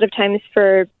pulled a lot of times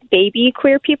for baby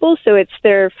queer people, so it's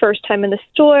their first time in the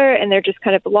store and they're just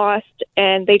kind of lost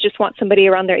and they just want somebody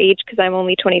around their age because I'm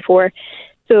only 24.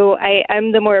 So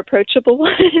I'm the more approachable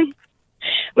one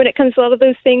when it comes to all of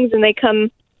those things, and they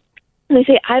come and they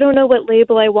say, I don't know what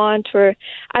label I want, or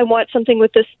I want something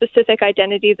with this specific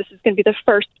identity. This is going to be the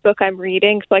first book I'm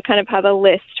reading. So I kind of have a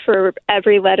list for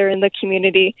every letter in the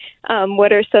community.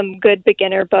 What are some good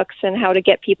beginner books and how to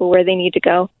get people where they need to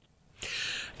go?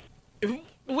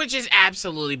 Which is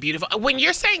absolutely beautiful. When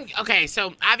you're saying, okay,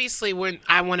 so obviously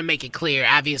I want to make it clear,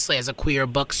 obviously as a queer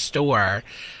bookstore,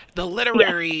 the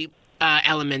literary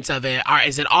elements of it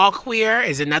is it all queer?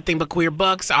 Is it nothing but queer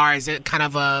books, or is it kind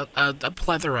of a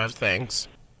plethora of things?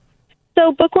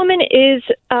 So Bookwoman is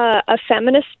a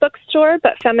feminist bookstore,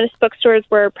 but feminist bookstores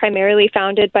were primarily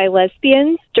founded by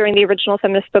lesbians during the original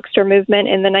feminist bookstore movement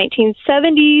in the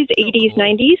 1970s, 80s,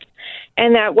 90s.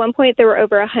 And at one point there were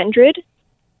over 100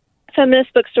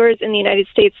 feminist bookstores in the United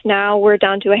States. Now we're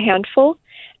down to a handful.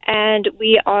 And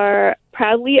we are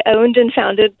proudly owned and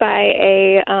founded by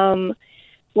a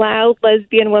loud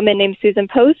lesbian woman named Susan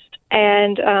Post.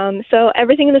 And so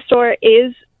everything in the store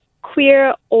is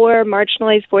queer or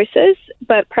marginalized voices,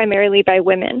 but primarily by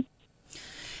women.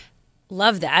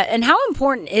 Love that. And how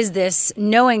important is this,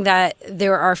 knowing that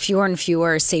there are fewer and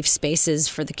fewer safe spaces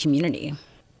for the community?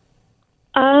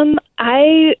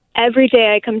 Every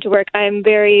day I come to work, I'm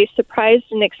very surprised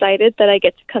and excited that I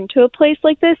get to come to a place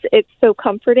like this. It's so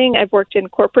comforting. I've worked in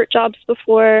corporate jobs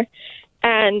before,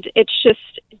 and it's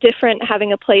just different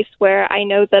having a place where I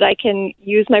know that I can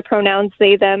use my pronouns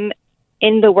they, them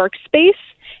in the workspace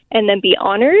and then be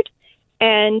honored,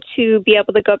 and to be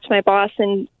able to go up to my boss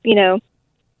and, you know,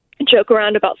 joke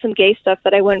around about some gay stuff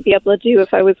that I wouldn't be able to do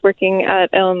if I was working at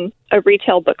a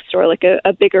retail bookstore, like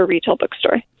a bigger retail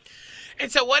bookstore. And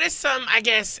so what is some, I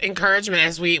guess, encouragement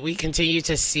as we continue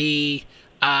to see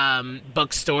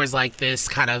bookstores like this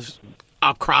kind of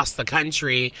across the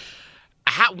country?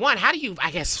 How do you, I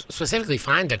guess, specifically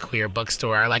find a queer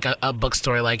bookstore, like a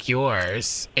bookstore like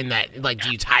yours? In that, like,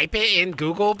 do you type it in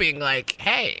Google, being like,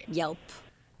 "Hey, Yelp,"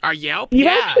 or Yelp? You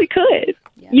actually could.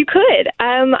 Yeah. You could.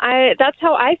 That's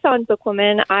how I found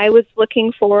Bookwoman. I was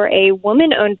looking for a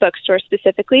woman-owned bookstore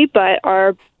specifically, but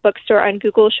our bookstore on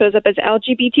Google shows up as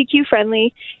LGBTQ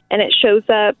friendly, and it shows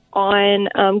up on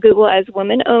Google as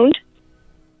woman-owned.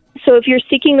 So if you're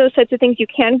seeking those types of things, you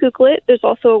can Google it. There's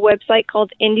also a website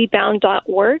called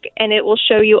indiebound.org, and it will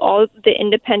show you all the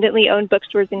independently owned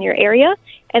bookstores in your area,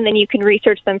 and then you can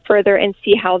research them further and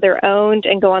see how they're owned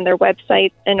and go on their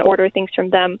website and order things from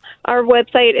them. Our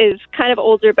website is kind of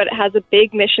older, but it has a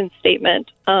big mission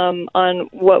statement on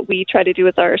what we try to do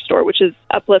with our store, which is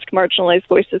uplift marginalized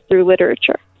voices through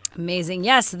literature. Amazing.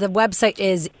 Yes, the website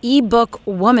is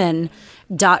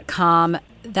ebookwoman.com.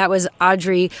 That was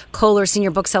Audrey Kohler,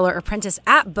 Senior Bookseller Apprentice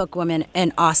at Bookwoman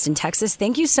in Austin, Texas.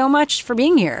 Thank you so much for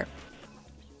being here.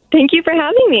 Thank you for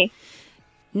having me.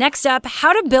 Next up,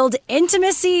 how to build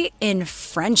intimacy in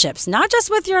friendships, not just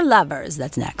with your lovers.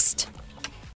 That's next.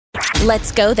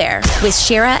 Let's go there with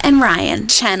Shira and Ryan,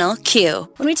 Channel Q.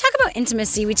 When we talk about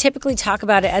intimacy, we typically talk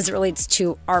about it as it relates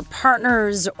to our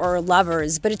partners or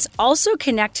lovers, but it's also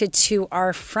connected to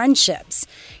our friendships.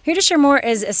 Here to share more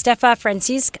is Estefa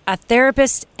Francisque, a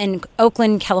therapist in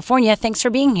Oakland, California. Thanks for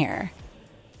being here.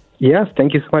 Yes,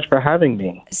 thank you so much for having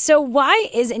me. So why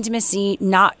is intimacy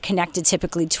not connected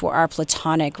typically to our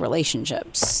platonic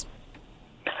relationships?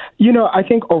 You know, I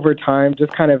think over time,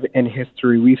 just kind of in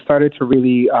history, we started to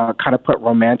really kind of put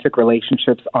romantic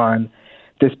relationships on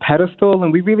this pedestal.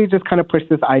 And we really just kind of pushed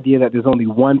this idea that there's only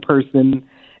one person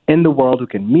in the world who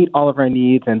can meet all of our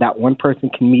needs, and that one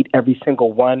person can meet every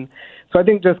single one. So I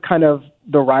think just kind of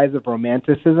the rise of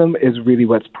romanticism is really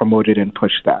what's promoted and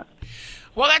pushed that.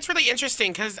 Well, that's really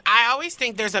interesting, because I always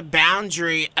think there's a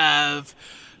boundary of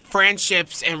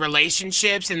friendships and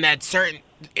relationships, and that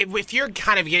if you're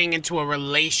kind of getting into a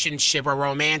relationship, a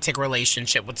romantic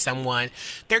relationship with someone,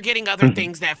 they're getting other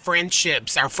things that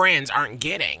our friends aren't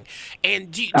getting.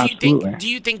 And do you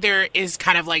think there is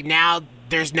kind of like now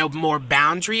there's no more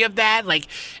boundary of that? Like,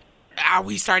 are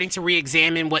we starting to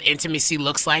re-examine what intimacy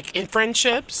looks like in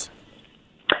friendships?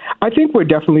 I think we're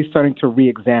definitely starting to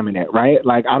re-examine it, right?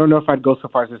 Like, I don't know if I'd go so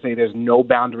far as to say there's no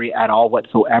boundary at all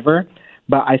whatsoever,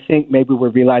 but I think maybe we're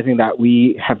realizing that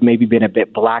we have maybe been a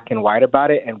bit black and white about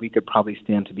it, and we could probably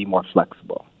stand to be more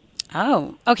flexible.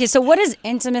 Oh, okay. So what does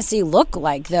intimacy look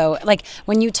like, though? Like,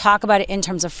 when you talk about it in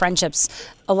terms of friendships,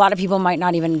 a lot of people might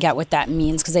not even get what that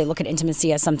means because they look at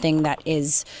intimacy as something that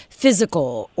is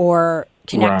physical or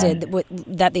connected,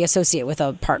 that they associate with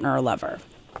a partner or lover.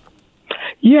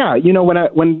 Yeah,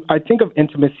 when I think of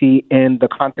intimacy in the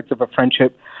context of a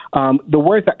friendship, the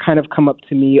words that kind of come up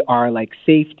to me are like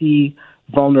safety,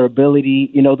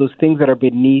 vulnerability, those things that are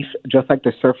beneath just like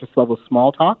the surface level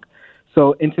small talk.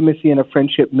 So intimacy in a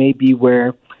friendship may be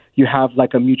where you have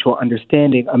like a mutual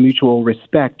understanding, a mutual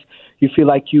respect. You feel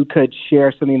like you could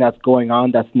share something that's going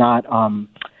on that's not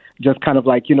just kind of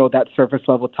like, that surface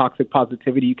level toxic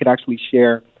positivity. You could actually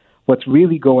share what's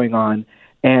really going on,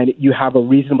 and you have a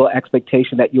reasonable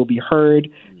expectation that you'll be heard,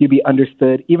 you'll be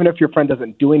understood, even if your friend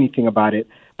doesn't do anything about it,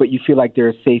 but you feel like they're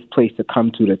a safe place to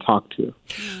come to talk to.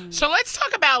 So let's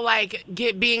talk about like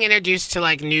being introduced to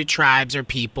like new tribes or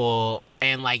people,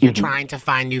 and like you're trying to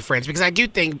find new friends, because I do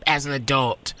think as an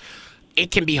adult, it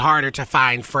can be harder to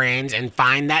find friends and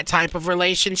find that type of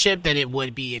relationship than it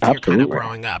would be if you're kind of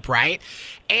growing up, right?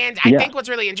 And I think what's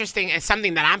really interesting is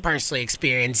something that I'm personally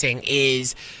experiencing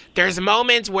is there's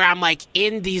moments where I'm like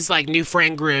in these like new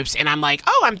friend groups and I'm like,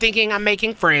 oh, I'm thinking I'm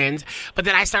making friends, but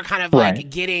then I start kind of like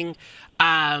getting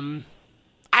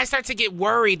I start to get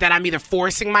worried that I'm either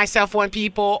forcing myself on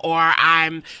people or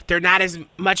they're not as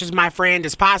much as my friend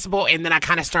as possible. And then I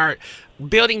kind of start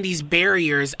building these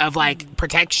barriers of like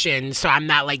protection, so I'm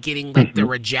not like getting like the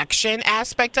rejection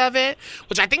aspect of it,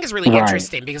 which I think is really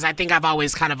interesting, because I think I've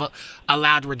always kind of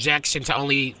allowed rejection to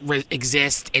only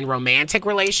exist in romantic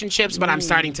relationships, but I'm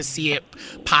starting to see it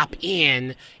pop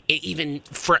in even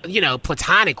for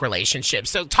platonic relationships.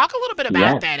 So talk a little bit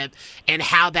about that and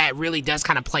how that really does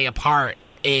kind of play a part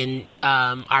in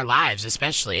our lives,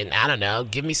 especially. And I don't know,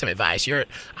 give me some advice. You're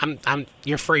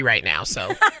free right now,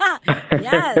 so.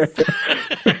 Yes.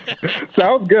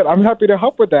 Sounds good. I'm happy to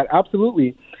help with that.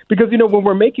 Absolutely. Because when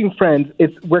we're making friends,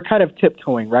 we're kind of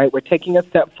tiptoeing, right? We're taking a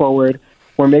step forward.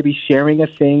 We're maybe sharing a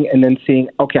thing and then seeing,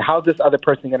 okay, how's this other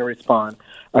person going to respond?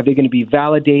 Are they going to be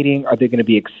validating? Are they going to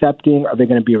be accepting? Are they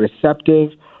going to be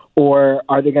receptive? Or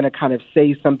are they going to kind of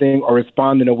say something or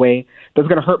respond in a way that's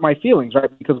going to hurt my feelings, right?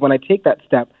 Because when I take that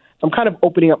step, I'm kind of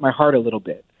opening up my heart a little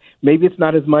bit. Maybe it's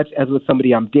not as much as with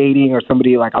somebody I'm dating or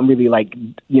somebody like I'm really like,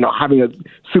 having a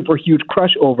super huge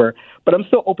crush over, but I'm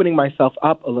still opening myself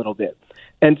up a little bit.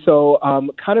 And so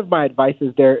kind of my advice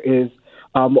is there is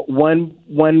one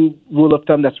rule of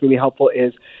thumb that's really helpful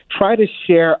is try to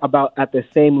share about at the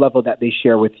same level that they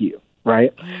share with you.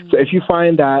 Right? So if you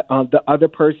find that the other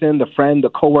person, the friend, the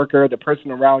coworker, the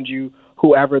person around you,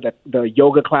 whoever, the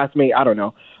yoga classmate, I don't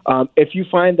know, if you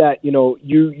find that,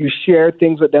 you share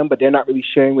things with them, but they're not really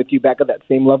sharing with you back at that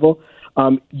same level,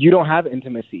 you don't have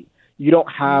intimacy. You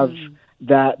don't have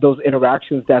those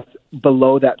interactions that's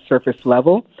below that surface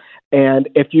level. And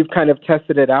if you've kind of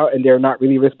tested it out and they're not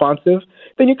really responsive,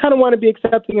 then you kind of want to be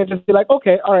accepting and just be like,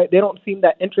 okay, all right, they don't seem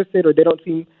that interested, or they don't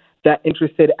seem that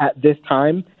interested at this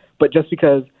time. But just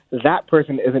because that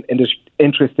person isn't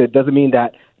interested doesn't mean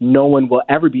that no one will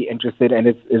ever be interested, and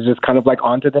it's just kind of like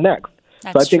on to the next.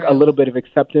 So I think a little bit of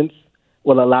acceptance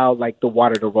will allow like the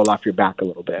water to roll off your back a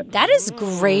little bit. That is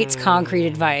great concrete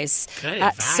advice. Good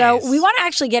advice. So we want to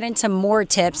actually get into more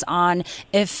tips on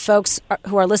if folks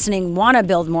who are listening want to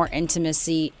build more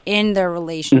intimacy in their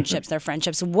relationships, their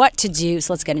friendships, what to do.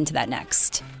 So let's get into that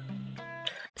next.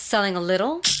 Selling a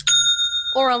little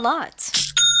or a lot?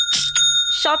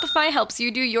 Shopify helps you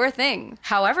do your thing,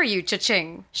 however you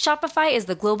cha-ching. Shopify is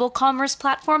the global commerce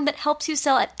platform that helps you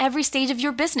sell at every stage of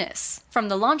your business. From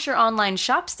the launch your online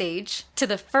shop stage, to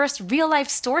the first real-life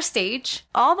store stage,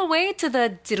 all the way to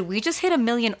the did we just hit 1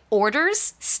 million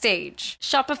orders stage.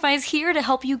 Shopify is here to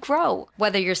help you grow.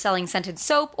 Whether you're selling scented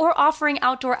soap or offering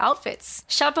outdoor outfits,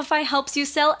 Shopify helps you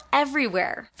sell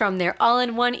everywhere. From their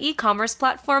all-in-one e-commerce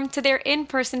platform to their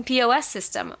in-person POS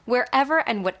system, wherever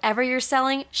and whatever you're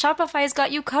selling, Shopify's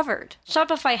got you covered.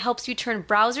 Shopify helps you turn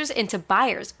browsers into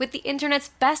buyers with the internet's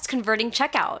best converting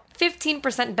checkout.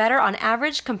 15% better on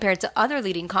average compared to other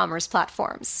leading commerce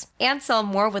platforms. And sell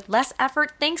more with less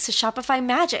effort thanks to Shopify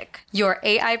Magic, your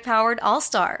AI-powered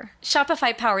all-star.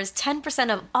 Shopify powers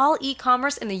 10% of all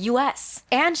e-commerce in the U.S.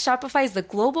 And Shopify is the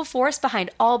global force behind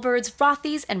Allbirds,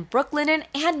 Rothy's, and Brooklinen,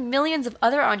 and millions of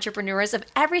other entrepreneurs of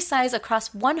every size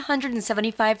across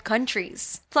 175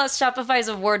 countries. Plus, Shopify's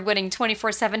award-winning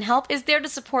 24/7 help is there to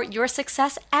support your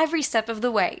success every step of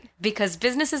the way. Because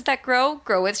businesses that grow,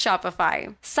 grow with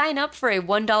Shopify. Sign up for a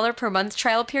 $1 per month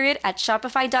trial period at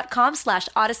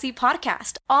shopify.com/Odyssey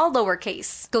Podcast, all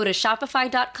lowercase. Go to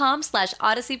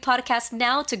shopify.com/Odyssey Podcast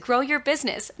now to grow your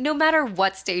business, no matter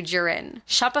what stage you're in.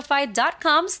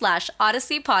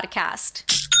 Shopify.com/Odyssey Podcast.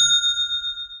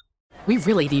 We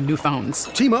really need new phones.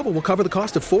 T-Mobile will cover the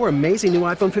cost of 4 amazing new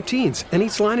iPhone 15s, and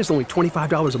each line is only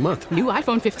 $25 a month. New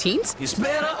iPhone 15s? It's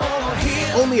better over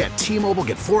here. Only at T-Mobile,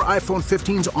 get 4 iPhone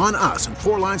 15s on us and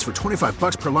 4 lines for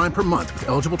 $25 per line per month with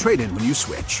eligible trade-in when you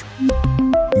switch.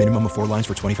 Minimum of 4 lines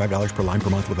for $25 per line per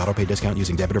month with autopay discount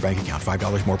using debit or bank account.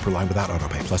 $5 more per line without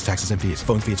autopay, plus taxes and fees.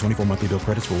 Phone fee at 24 monthly bill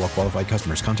credits for well-qualified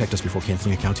customers. Contact us before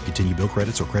canceling account to continue bill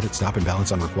credits or credit stop and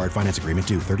balance on required finance agreement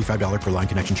due. $35 per line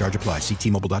connection charge applies. See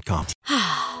T-Mobile.com.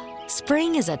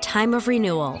 Spring is a time of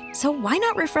renewal, so why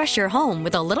not refresh your home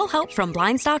with a little help from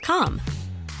Blinds.com?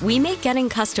 We make getting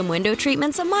custom window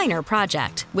treatments a minor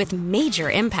project with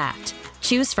major impact.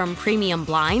 Choose from premium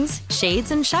blinds, shades,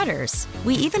 and shutters.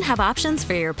 We even have options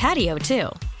for your patio, too.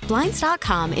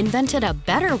 Blinds.com invented a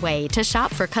better way to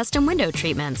shop for custom window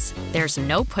treatments. There's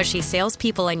no pushy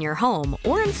salespeople in your home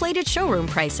or inflated showroom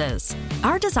prices.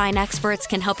 Our design experts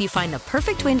can help you find the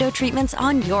perfect window treatments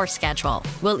on your schedule.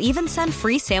 We'll even send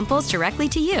free samples directly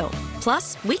to you.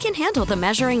 Plus, we can handle the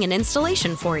measuring and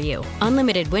installation for you.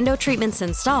 Unlimited window treatments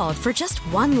installed for just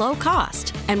one low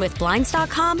cost. And with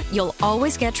Blinds.com, you'll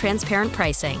always get transparent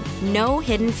pricing. No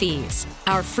hidden fees.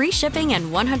 Our free shipping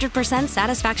and 100%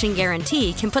 satisfaction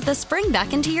guarantee can put the spring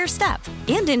back into your step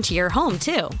and into your home,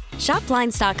 too. Shop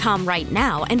Blinds.com right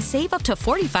now and save up to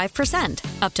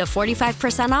 45%. Up to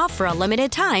 45% off for a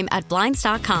limited time at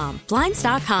Blinds.com.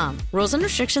 Blinds.com. Rules and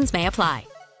restrictions may apply.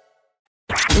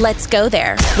 Let's go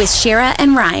there with Shira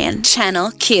and Ryan,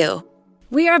 Channel Q.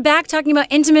 We are back talking about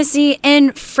intimacy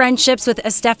and friendships with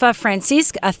Estefa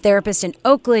Francisque, a therapist in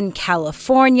Oakland,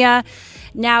 California.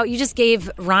 Now, you just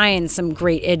gave Ryan some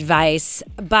great advice,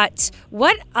 but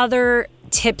what other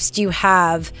tips do you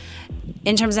have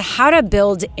in terms of how to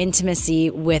build intimacy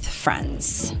with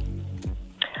friends?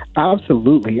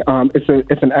 Absolutely.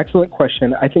 It's an excellent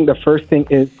question. I think the first thing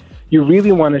is you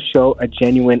really want to show a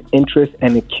genuine interest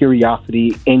and a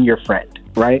curiosity in your friend,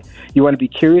 right? You want to be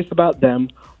curious about them,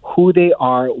 who they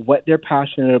are, what they're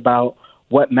passionate about,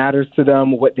 what matters to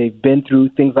them, what they've been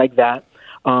through, things like that.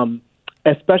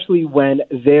 Especially when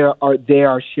they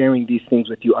are sharing these things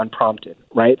with you unprompted,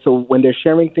 right? So when they're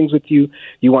sharing things with you,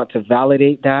 you want to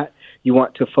validate that. You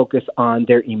want to focus on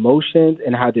their emotions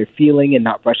and how they're feeling and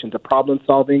not rush into problem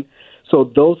solving.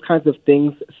 So those kinds of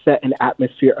things set an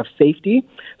atmosphere of safety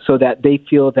so that they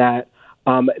feel that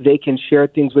they can share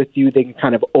things with you. They can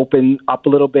kind of open up a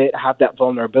little bit, have that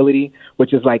vulnerability,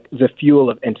 which is like the fuel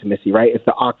of intimacy, right? It's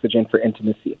the oxygen for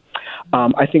intimacy.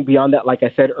 I think beyond that, like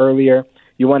I said earlier,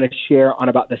 you want to share on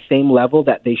about the same level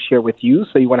that they share with you.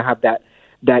 So you want to have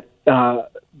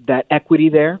that equity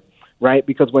there, right?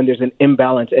 Because when there's an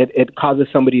imbalance, it causes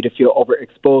somebody to feel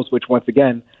overexposed, which once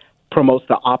again promotes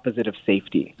the opposite of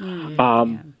safety.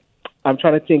 I'm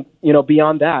trying to think,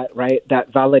 beyond that, right?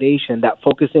 That validation, that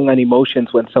focusing on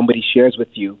emotions when somebody shares with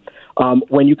you.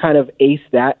 When you kind of ace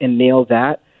that and nail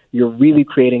that, you're really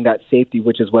creating that safety,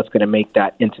 which is what's going to make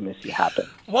that intimacy happen.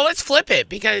 Well, let's flip it,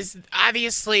 because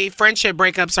obviously friendship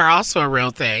breakups are also a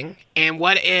real thing. And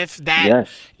what if that,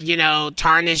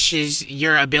 tarnishes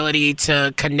your ability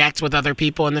to connect with other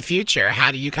people in the future?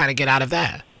 How do you kind of get out of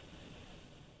that?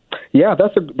 Yeah,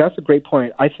 that's a great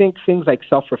point. I think things like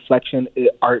self-reflection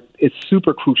is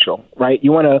super crucial, right?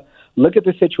 You want to look at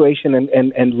the situation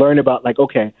and learn about, like,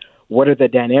 okay, what are the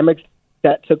dynamics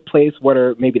that took place? What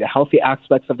are maybe the healthy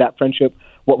aspects of that friendship?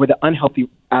 What were the unhealthy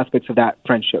aspects of that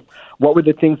friendship? What were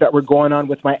the things that were going on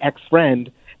with my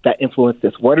ex-friend that influenced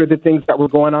this? What are the things that were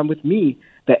going on with me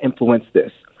that influenced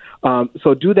this?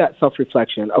 So do that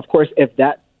self-reflection. Of course, if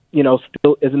that,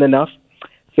 still isn't enough,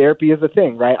 therapy is a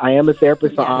thing, right? I am a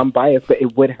therapist, so I'm biased, but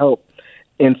it would help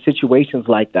in situations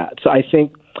like that. So I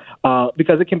think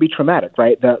because it can be traumatic,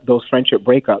 right, those friendship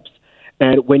breakups.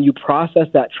 And when you process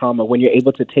that trauma, when you're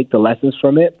able to take the lessons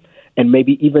from it and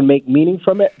maybe even make meaning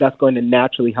from it, that's going to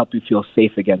naturally help you feel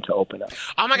safe again to open up.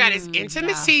 Oh, my God. Is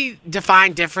intimacy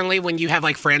defined differently when you have,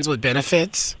 like, friends with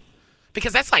benefits?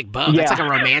 Because that's like both. Yeah. That's like a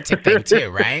romantic thing,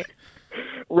 too, right?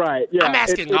 Right, yeah. I'm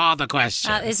asking all the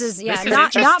questions. This is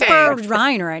not for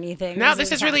Ryan or anything. No,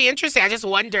 this is really interesting. I just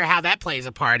wonder how that plays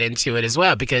a part into it as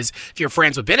well, because if you're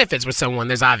friends with benefits with someone,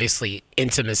 there's obviously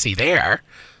intimacy there,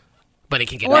 but it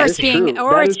can get messy.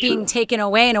 It's being taken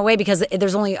away in a way because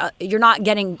there's only you're not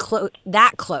getting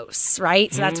that close,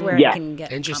 right? So that's where it can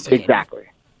get interesting.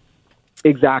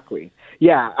 Exactly.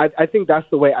 Yeah, I think that's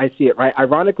the way I see it, right?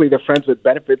 Ironically, the friends with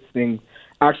benefits thing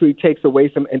actually takes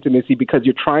away some intimacy because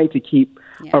you're trying to keep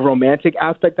a romantic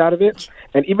aspect out of it.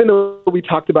 And even though we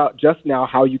talked about just now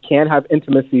how you can have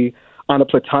intimacy on a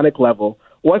platonic level,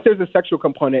 once there's a sexual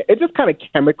component, it just kind of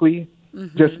chemically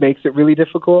just makes it really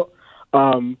difficult.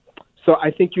 So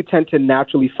I think you tend to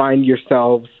naturally find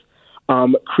yourselves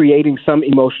creating some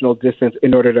emotional distance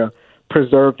in order to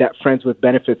preserve that friends with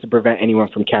benefits to prevent anyone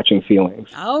from catching feelings.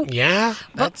 Oh, yeah.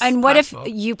 And what if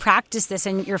you practice this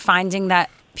and you're finding that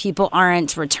people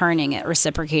aren't returning it,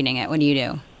 reciprocating it? What do you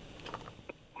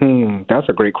do? That's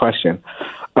a great question.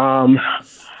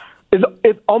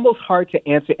 It's almost hard to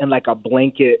answer in like a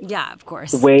blanket of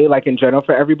course. way, like in general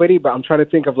for everybody, but I'm trying to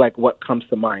think of like what comes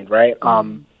to mind, right?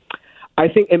 I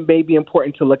think it may be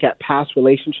important to look at past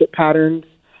relationship patterns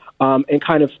and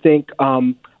kind of think,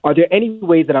 are there any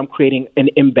ways that I'm creating an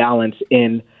imbalance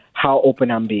in how open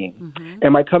I'm being?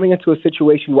 Am I coming into a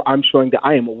situation where I'm showing that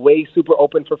I am way super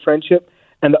open for friendship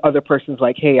and the other person's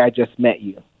like, hey, I just met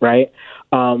you, right?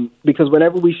 Because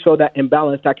whenever we show that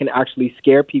imbalance, that can actually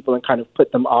scare people and kind of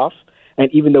put them off.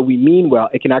 And even though we mean well,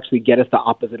 it can actually get us the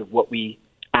opposite of what we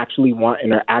actually want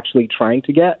and are actually trying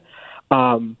to get.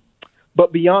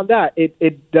 But beyond that,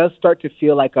 it does start to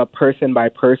feel like a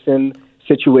person-by-person,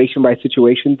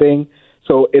 situation-by-situation thing.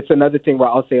 So it's another thing where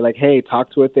I'll say, like, hey,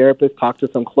 talk to a therapist, talk to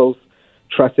some close,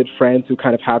 trusted friends who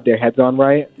kind of have their heads on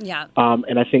right. Yeah.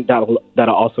 And I think that'll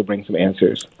also bring some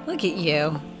answers. Look at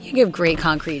you. You give great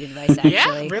concrete advice, actually.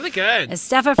 Yeah, really good.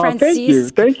 Estefa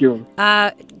Francisque. Thank you.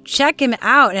 Check him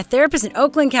out. A therapist in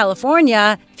Oakland,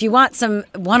 California. If you want some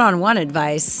one-on-one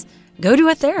advice, go to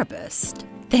a therapist.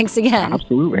 Thanks again.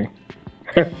 Absolutely.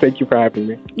 Thank you for having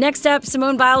me. Next up,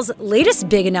 Simone Biles' latest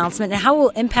big announcement and how it will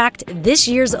impact this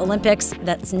year's Olympics.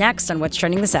 That's next on What's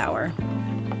Trending This Hour.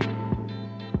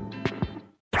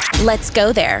 Let's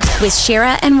go there with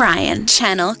Shira and Ryan,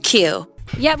 Channel Q.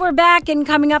 Yeah, we're back, and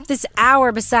coming up this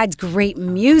hour, besides great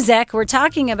music, we're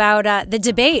talking about the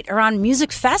debate around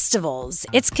music festivals.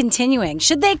 It's continuing.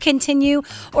 Should they continue,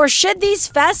 or should these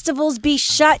festivals be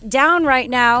shut down right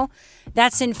now?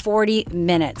 That's in 40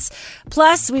 minutes.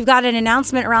 Plus, we've got an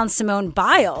announcement around Simone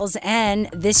Biles and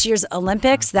this year's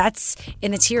Olympics. That's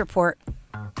in the T Report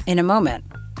in a moment.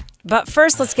 But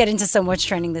first, let's get into some What's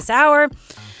Trending This Hour.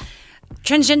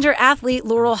 Transgender athlete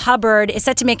Laurel Hubbard is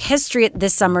set to make history at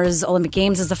this summer's Olympic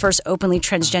Games as the first openly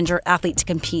transgender athlete to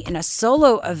compete in a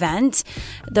solo event.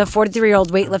 The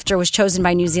 43-year-old weightlifter was chosen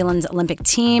by New Zealand's Olympic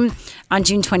team on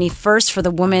June 21st for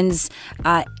the women's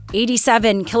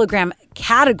 87-kilogram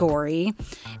category.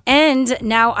 And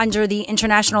now under the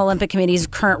International Olympic Committee's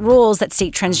current rules that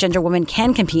state transgender women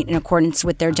can compete in accordance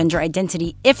with their gender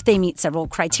identity if they meet several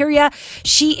criteria,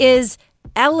 she is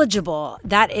eligible.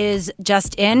 That is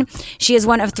just in. She is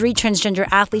one of 3 transgender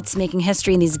athletes making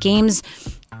history in these games,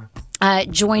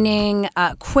 joining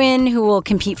Quinn, who will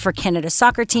compete for Canada's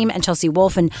soccer team, and Chelsea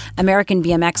Wolfe, an American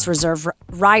BMX reserve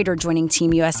rider, joining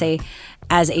Team USA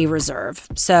as a reserve.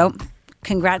 So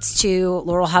congrats to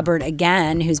Laurel Hubbard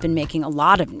again, who's been making a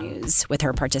lot of news with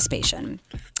her participation.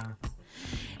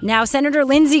 Now, Senator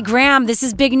Lindsey Graham, this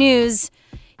is big news.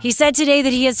 He said today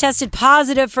that he has tested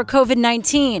positive for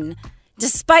COVID-19.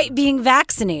 Despite being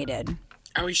vaccinated.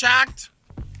 Are we shocked?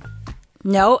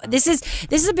 No, this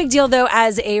is a big deal, though,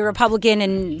 as a Republican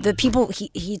and the people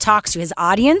he talks to, his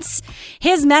audience.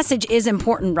 His message is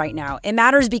important right now. It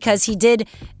matters because he did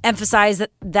emphasize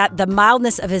that the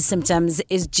mildness of his symptoms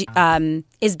is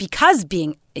because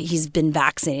he's been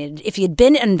vaccinated. If he had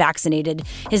been unvaccinated,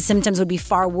 his symptoms would be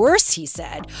far worse, he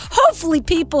said. Hopefully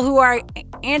people who are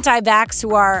anti-vax,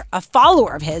 who are a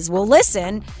follower of his, will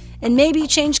listen and maybe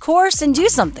change course and do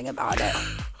something about it.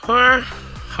 Or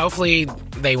hopefully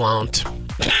they won't.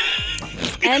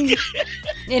 And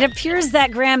it appears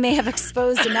that Graham may have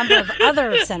exposed a number of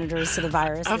other senators to the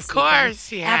virus. Of course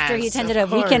he has. After he attended a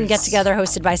weekend get-together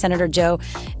hosted by Senator Joe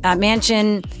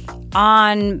Manchin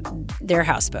on their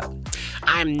houseboat.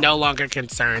 I'm no longer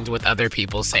concerned with other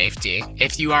people's safety.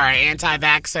 If you are an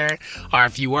anti-vaxxer, or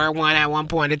if you were one at one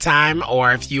point in time,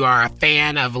 or if you are a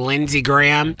fan of Lindsey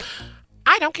Graham,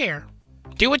 I don't care.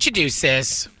 Do what you do,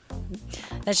 sis.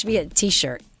 That should be a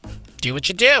t-shirt. Do what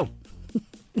you do. Do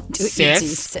what you do,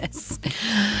 sis.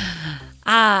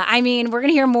 I mean, we're going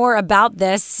to hear more about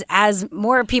this as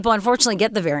more people unfortunately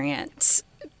get the variant.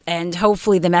 And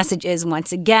hopefully the message is,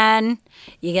 once again,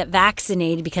 you get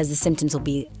vaccinated because the symptoms will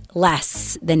be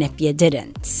less than if you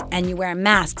didn't. And you wear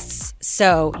masks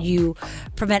so you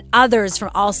prevent others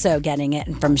from also getting it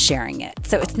and from sharing it.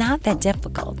 So it's not that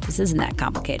difficult. This isn't that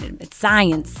complicated. It's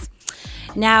science.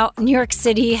 Now, New York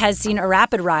City has seen a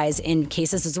rapid rise in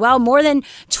cases as well. More than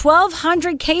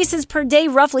 1,200 cases per day,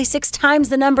 roughly 6 times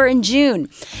the number in June.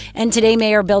 And today,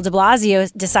 Mayor Bill de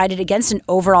Blasio decided against an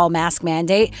overall mask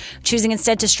mandate, choosing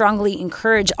instead to strongly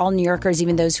encourage all New Yorkers,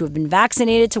 even those who have been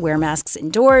vaccinated, to wear masks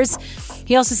indoors.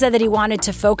 He also said that he wanted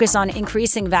to focus on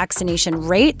increasing vaccination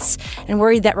rates and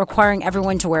worried that requiring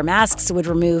everyone to wear masks would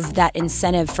remove that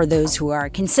incentive for those who are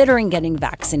considering getting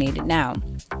vaccinated now.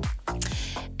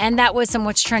 And that was some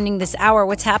What's Trending this hour.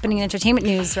 What's happening in entertainment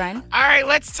news, Ryan? All right,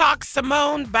 let's talk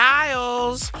Simone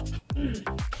Biles.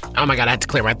 Oh my God, I had to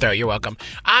clear my throat. You're welcome.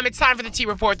 It's time for the T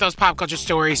Report, those pop culture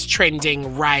stories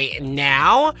trending right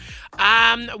now.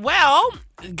 Well,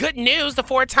 good news. The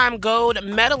 4-time gold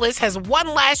medalist has one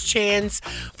last chance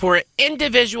for an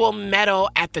individual medal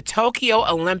at the Tokyo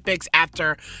Olympics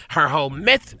after her whole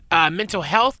mental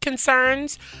health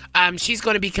concerns. She's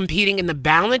going to be competing in the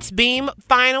balance beam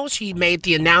final. She made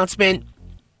the announcement.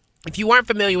 If you weren't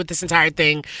familiar with this entire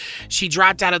thing, she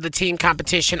dropped out of the team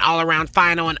competition all-around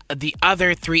final and the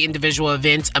other 3 individual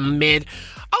events amid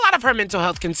a lot of her mental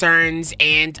health concerns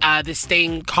and this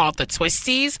thing called the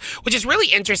Twisties, which is really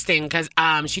interesting because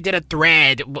she did a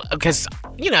thread because,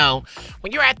 you know,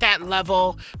 when you're at that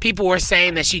level, people were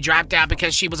saying that she dropped out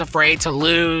because she was afraid to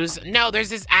lose. No, there's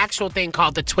this actual thing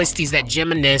called the Twisties that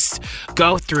gymnasts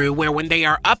go through where when they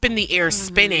are up in the air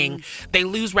spinning, they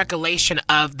lose recollection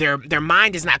of their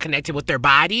mind is not connected with their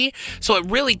body. So it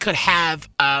really could have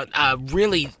a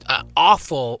really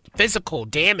awful physical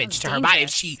damage to her body. If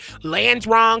she lands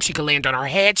wrong, she could land on her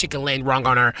head. She could land wrong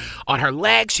on her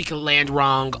legs. She could land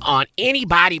wrong on any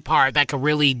body part that could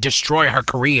really destroy her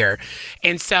career.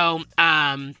 And so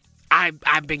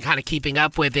I've been kind of keeping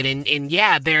up with it. And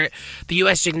yeah, the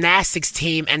U.S. gymnastics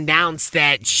team announced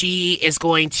that she is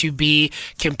going to be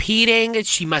competing.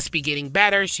 She must be getting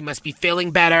better. She must be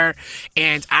feeling better.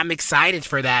 And I'm excited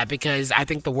for that because I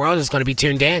think the world is going to be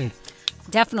tuned in.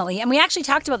 Definitely. And we actually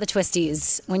talked about the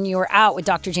Twisties when you were out with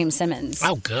Dr. James Simmons.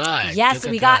 Oh, good. Yes,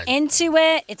 we got into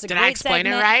it. It's a Did great I explain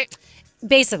segment. it right?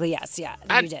 Basically, yes. Yeah,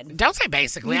 you did. Don't say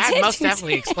basically. You I did, most you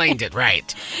definitely did. explained it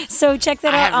right. So check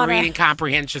that I out have on reading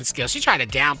comprehension skills. She tried to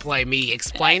downplay me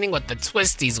explaining what the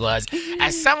Twisties was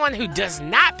as someone who does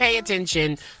not pay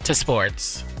attention to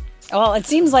sports. Well, it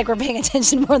seems like we're paying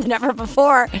attention more than ever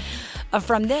before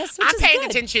from this, which I'm is paying good.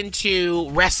 attention to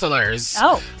wrestlers.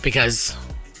 Oh. Because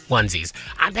onesies.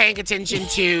 I'm paying attention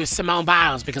to Simone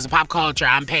Biles because of pop culture.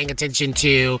 I'm paying attention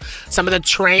to some of the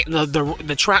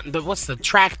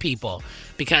track people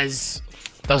because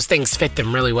those things fit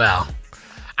them really well.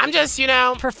 I'm just,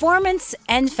 performance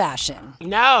and fashion.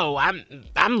 No, I'm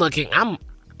looking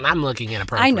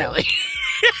inappropriately. I know.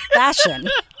 Fashion.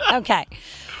 Okay.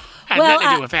 Had nothing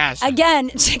to do with fashion. Again,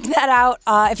 check that out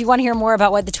if you want to hear more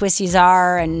about what the Twisties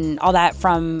are and all that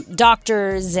from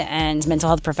doctors and mental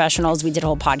health professionals. We did a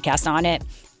whole podcast on it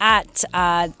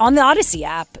on the Odyssey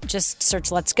app. Just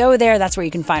search Let's Go there. That's where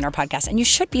you can find our podcast. And you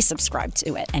should be subscribed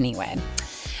to it anyway.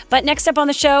 But next up on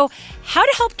the show, how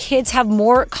to help kids have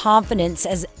more confidence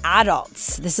as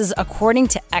adults. This is according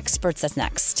to experts. That's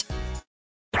next.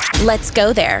 Let's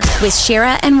go there with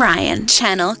Shira and Ryan,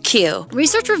 Channel Q.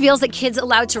 Research reveals that kids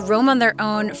allowed to roam on their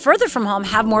own further from home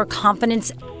have more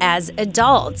confidence as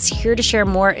adults. Here to share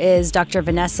more is Dr.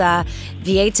 Vanessa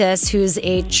Vietas, who's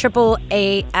a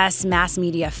AAAS Mass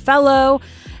Media Fellow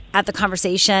at The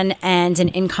Conversation and an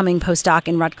incoming postdoc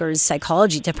in Rutgers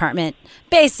Psychology Department,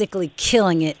 basically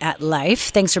killing it at life.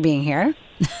 Thanks for being here.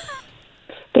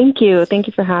 Thank you. Thank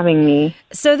you for having me.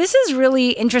 So this is really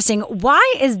interesting.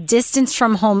 Why is distance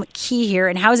from home key here,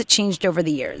 and how has it changed over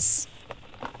the years?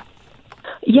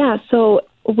 Yeah, so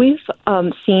we've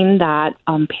seen that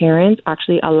parents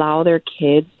actually allow their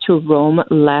kids to roam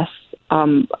less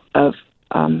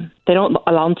they don't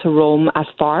allow them to roam as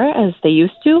far as they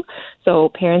used to. So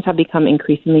parents have become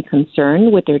increasingly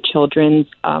concerned with their children's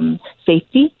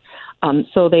safety.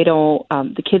 So they don't,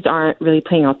 the kids aren't really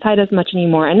playing outside as much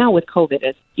anymore. And now with COVID,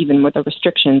 it's even more, the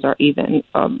restrictions are even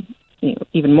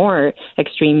more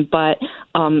extreme. But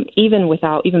even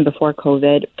before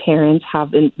COVID, parents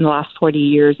have in the last 40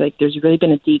 years, there's really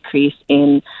been a decrease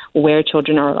in where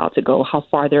children are allowed to go, how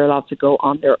far they're allowed to go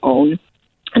on their own.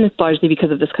 And it's largely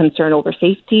because of this concern over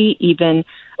safety, even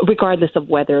regardless of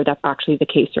whether that's actually the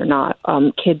case or not.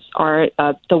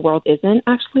 The world isn't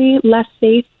actually less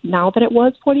safe now than it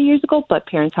was 40 years ago, but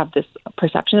parents have this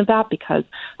perception of that because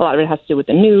a lot of it has to do with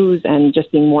the news and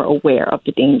just being more aware of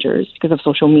the dangers because of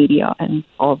social media and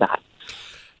all of that.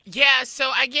 Yeah,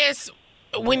 so I guess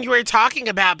when you were talking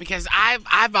about, because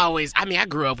I've always, I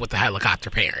grew up with a helicopter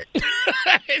parent.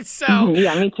 So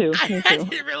yeah, me too. I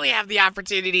didn't really have the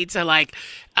opportunity to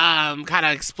kind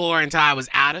of explore until I was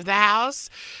out of the house.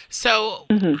 So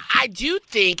I do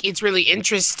think it's really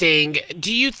interesting.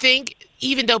 Do you think,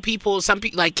 even though some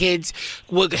people like kids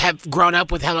would have grown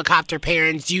up with helicopter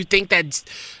parents, do you think that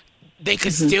they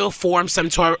could still form some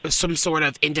sort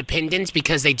of independence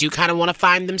because they do kind of want to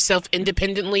find themselves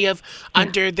independently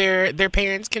under their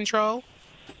parents' control?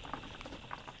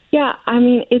 Yeah,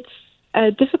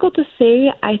 Difficult to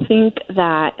say. I think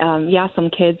that, some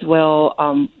kids will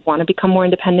want to become more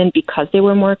independent because they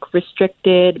were more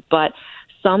restricted, but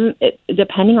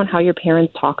depending on how your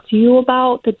parents talk to you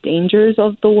about the dangers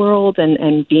of the world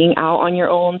and being out on your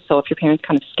own. So if your parents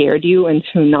kind of scared you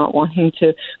into not wanting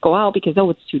to go out because,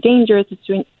 it's too dangerous, it's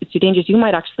too dangerous, you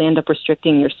might actually end up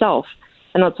restricting yourself.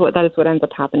 And that is what ends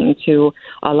up happening to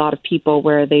a lot of people,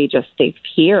 where they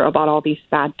hear about all these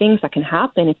bad things that can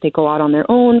happen if they go out on their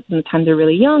own from the time they're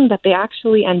really young, that they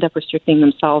actually end up restricting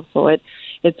themselves. So it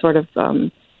sort of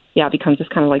becomes this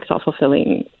kind of like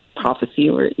self-fulfilling prophecy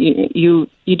where you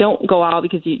don't go out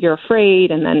because you're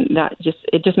afraid, and then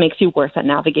it just makes you worse at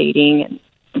navigating, and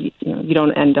you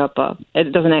don't end up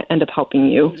it doesn't end up helping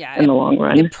you in the long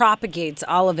run. It propagates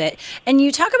all of it. And you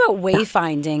talk about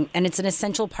wayfinding, and it's an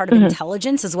essential part of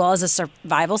intelligence as well as a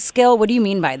survival skill. What do you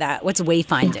mean by that? What's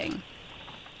wayfinding?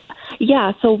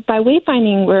 Yeah, so by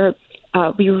wayfinding,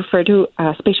 we refer to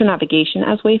spatial navigation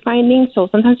as wayfinding. So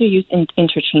sometimes they're used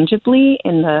interchangeably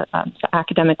in the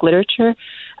academic literature.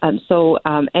 So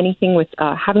anything with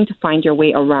having to find your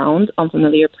way around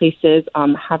unfamiliar places,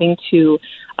 having to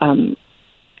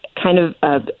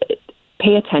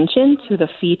pay attention to the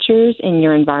features in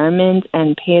your environment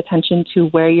and pay attention to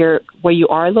where you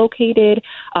are located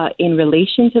in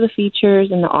relation to the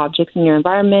features and the objects in your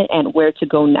environment, and where to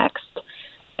go next,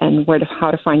 and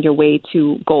how to find your way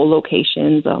to goal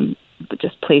locations,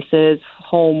 just places,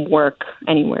 home, work,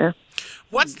 anywhere.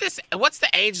 What's the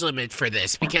age limit for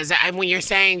this? Because when you're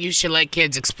saying you should let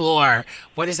kids explore,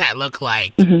 what does that look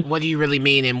like? Mm-hmm. What do you really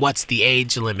mean, and what's the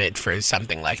age limit for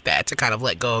something like that, to kind of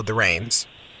let go of the reins?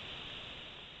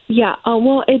 Yeah,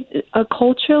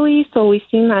 culturally, so we've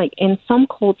seen like in some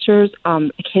cultures,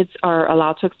 kids are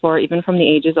allowed to explore even from the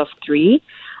ages of 3.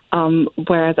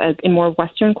 Whereas in more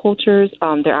Western cultures,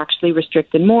 they're actually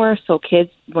restricted more. So kids,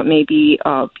 maybe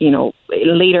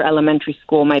later elementary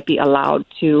school, might be allowed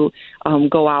to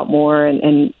go out more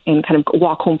and kind of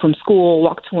walk to and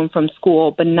from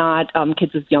school, but not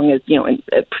kids as young as in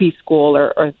preschool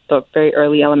or the very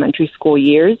early elementary school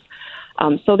years.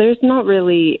 So there's not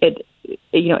really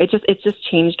it's just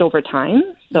changed over time.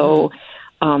 So.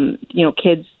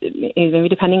 Kids, maybe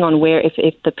depending on where,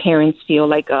 if the parents feel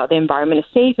like the environment is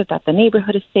safe, if that the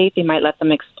neighborhood is safe, they might let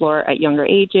them explore at younger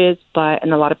ages. But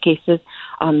in a lot of cases,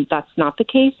 that's not the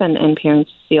case. And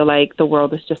parents feel like the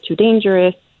world is just too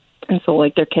dangerous. And so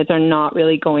like their kids are not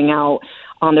really going out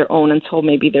on their own until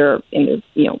maybe they're in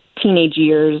their, teenage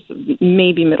years,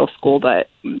 maybe middle school,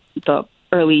 but the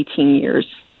early teen years.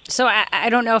 So I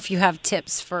don't know if you have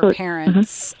tips for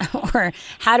parents, or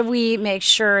how do we make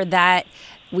sure that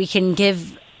we can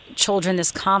give children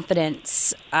this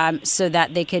confidence so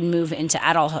that they can move into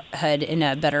adulthood in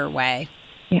a better way?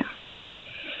 Yeah.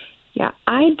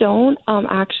 I don't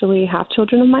actually have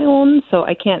children of my own, so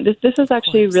I can't. This is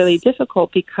actually really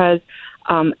difficult because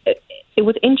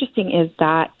what's interesting is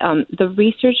that the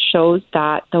research shows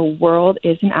that the world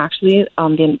isn't actually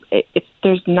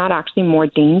there's not actually more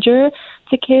danger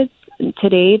to kids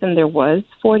today than there was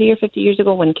 40 or 50 years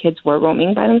ago when kids were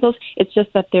roaming by themselves. It's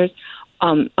just that there's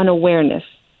an awareness,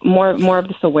 more of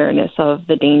this awareness of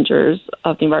the dangers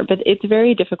of the environment. But it's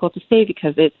very difficult to say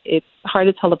because it's hard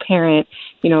to tell a parent,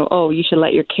 you should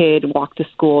let your kid walk to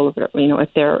school,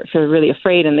 if they're really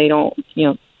afraid and they don't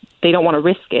want to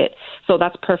risk it. So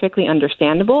that's perfectly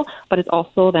understandable, but it's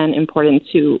also then important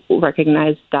to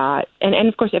recognize that, and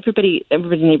of course, everybody's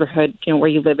neighborhood, where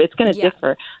you live, it's going to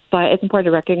differ, but it's important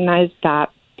to recognize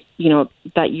that,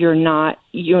 that you're not,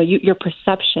 your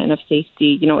perception of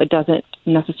safety, it doesn't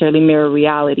necessarily mirror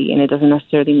reality, and it doesn't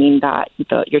necessarily mean that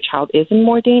your child is in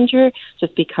more danger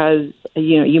just because,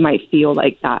 you might feel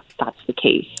like that's the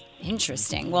case.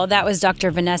 Interesting. Well, that was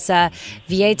Dr. Vanessa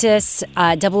Vietas,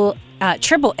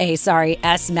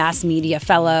 AAA Mass Media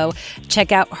Fellow.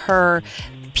 Check out her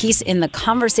piece in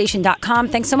theconversation.com.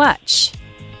 Thanks so much.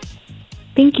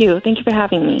 Thank you. Thank you for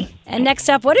having me. And next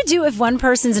up, what to do if one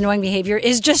person's annoying behavior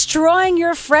is destroying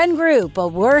your friend group? Well,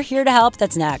 we're here to help.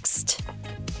 That's next.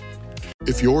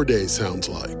 If your day sounds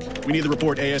like... We need the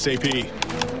report ASAP.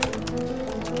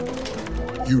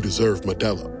 You deserve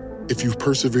Modelo. If you've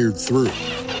persevered through...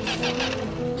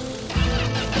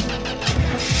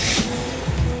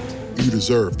 You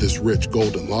deserve this rich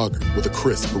golden lager with a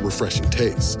crisp but refreshing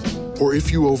taste. Or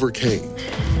if you overcame.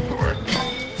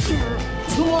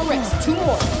 2 more reps, 2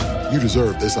 more. You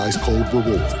deserve this ice-cold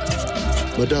reward.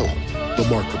 Modelo, the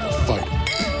Remarkable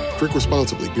Fighter. Drink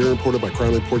responsibly. Beer imported by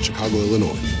Crown Imports, Chicago,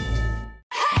 Illinois.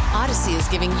 Odyssey is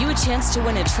giving you a chance to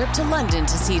win a trip to London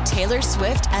to see Taylor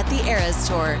Swift at the Eras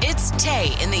Tour. It's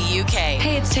Tay in the UK.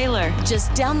 Hey, it's Taylor.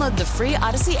 Just download the free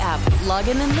Odyssey app, log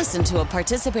in and listen to a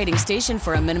participating station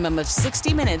for a minimum of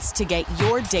 60 minutes to get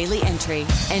your daily entry.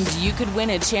 And you could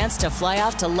win a chance to fly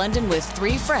off to London with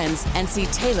 3 friends and see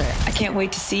Taylor. I can't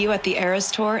wait to see you at the Eras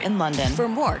Tour in London. For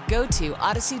more, go to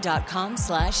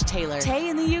odyssey.com/Taylor. Tay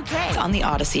in the UK. It's on the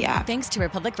Odyssey app. Thanks to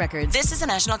Republic Records. This is a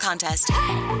national contest.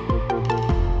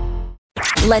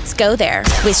 Let's go there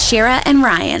with Shira and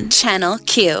Ryan, Channel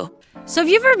Q. So have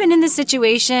you ever been in this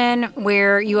situation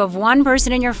where you have one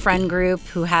person in your friend group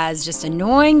who has just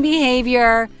annoying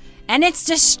behavior and it's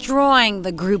destroying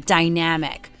the group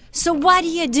dynamic? So what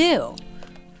do?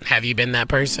 Have you been that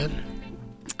person?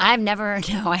 I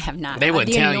have not. They wouldn't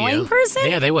the tell annoying you. person?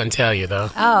 Yeah, they wouldn't tell you, though.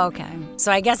 Oh, okay.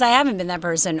 So I guess I haven't been that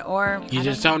person, or... You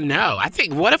just don't know. I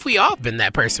think, what if we all been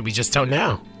that person? We just don't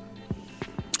know.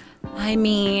 I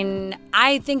mean,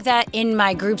 I think that in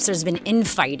my groups there's been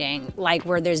infighting, like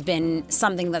where there's been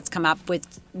something that's come up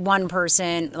with one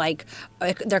person, like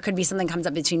there could be something comes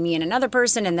up between me and another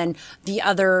person, and then the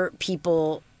other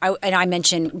people... and I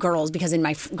mention girls because in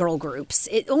my girl groups,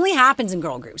 it only happens in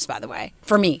girl groups, by the way,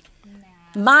 for me.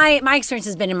 My experience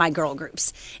has been in my girl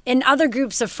groups. In other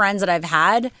groups of friends that I've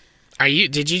had.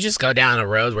 Did you just go down a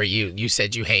road where you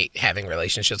said you hate having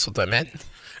relationships with women?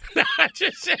 No,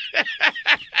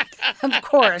 of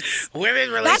course.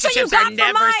 Women's relationships are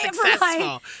never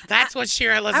successful. That's what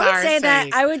Shira Lazar is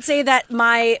saying. I would say that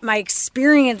my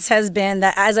experience has been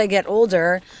that as I get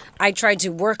older, I try to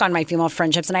work on my female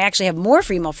friendships, and I actually have more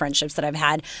female friendships that I've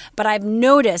had. But I've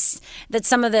noticed that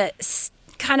some of the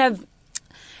kind of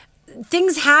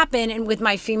things happen with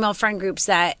my female friend groups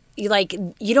that they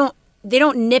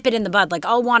don't nip it in the bud. Like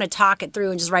I'll want to talk it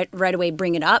through and just right away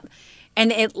bring it up.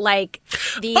 And it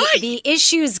the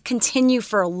issues continue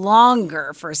for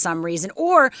longer for some reason,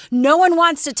 or no one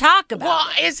wants to talk about it. Well,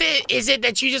 is it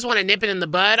that you just want to nip it in the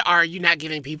bud, or are you not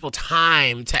giving people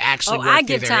time to actually work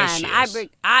through their issues?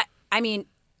 I mean,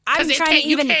 I'm trying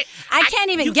to I can't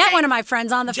even get one of my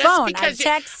friends on the phone. I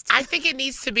text. I think it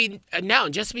needs to be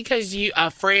known. Just because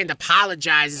a friend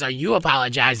apologizes or you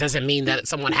apologize doesn't mean that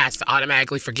someone has to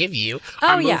automatically forgive you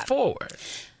or move forward.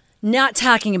 Not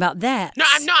talking about that.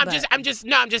 I'm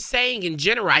just saying in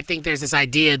general. I think there's this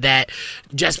idea that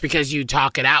just because you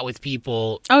talk it out with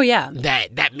people,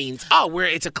 that means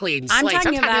it's a clean slate. I'm talking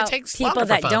Sometimes about it takes people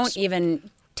that folks. Don't even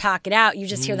talk it out. You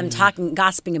just hear them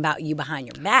gossiping about you behind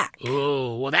your back.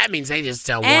 Ooh, well, that means they just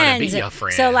don't want to be your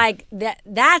friend. So, like,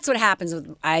 that's what happens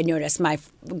with, I notice, my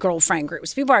girlfriend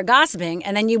groups. People are gossiping,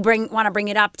 and then you want to bring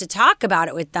it up to talk about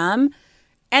it with them,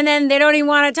 and then they don't even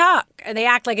want to talk. They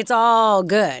act like it's all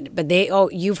good, but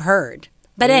you've heard.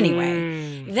 But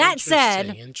anyway, that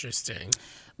said... Interesting.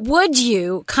 Would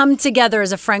you come together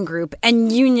as a friend group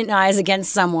and unionize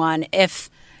against someone if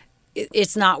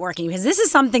it's not working? Because this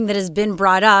is something that has been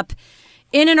brought up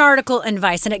in an article in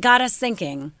Vice, and it got us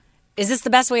thinking, is this the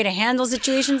best way to handle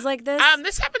situations like this?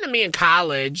 This happened to me in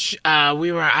college. I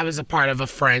was a part of a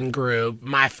friend group,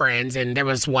 my friends, and there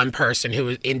was one person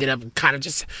who ended up kind of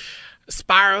just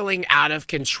spiraling out of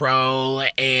control.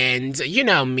 And you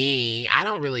know me, I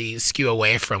don't really skew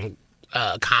away from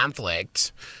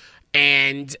conflict.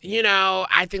 And,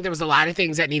 I think there was a lot of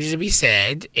things that needed to be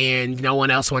said, and no one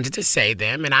else wanted to say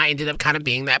them. And I ended up kind of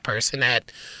being that person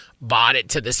that bought it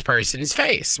to this person's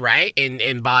face, right?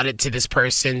 And bought it to this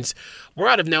person's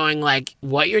world of knowing, like,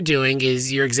 what you're doing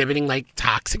is you're exhibiting, like,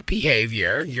 toxic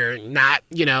behavior. You're not,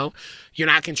 you're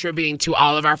not contributing to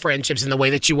all of our friendships in the way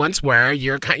that you once were.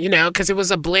 You're, because it was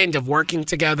a blend of working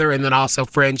together and then also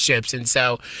friendships. And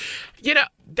so,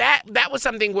 that was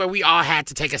something where we all had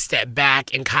to take a step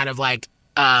back and kind of like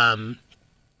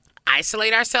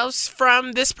isolate ourselves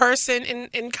from this person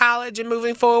in college and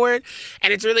moving forward.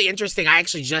 And it's really interesting. I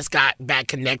actually just got back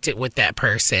connected with that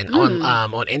person on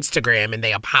Instagram, and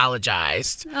they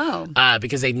apologized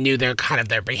because they knew their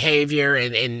behavior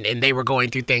and they were going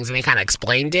through things, and they kind of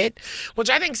explained it, which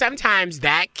I think sometimes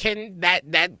that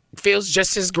feels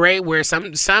just as great, where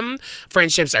some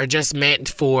friendships are just meant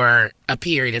for a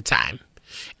period of time.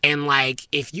 And, like,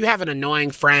 if you have an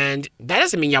annoying friend, that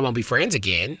doesn't mean y'all won't be friends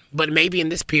again. But maybe in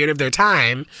this period of their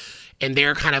time, and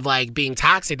they're kind of, like, being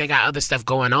toxic, they got other stuff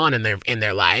going on in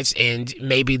their lives. And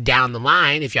maybe down the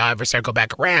line, if y'all ever circle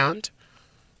back around,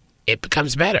 it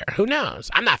becomes better. Who knows?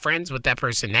 I'm not friends with that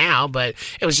person now, but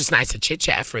it was just nice to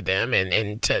chit-chat for them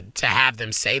and to have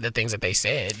them say the things that they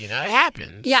said. It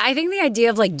happens. Yeah, I think the idea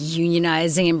of, like,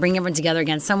 unionizing and bringing everyone together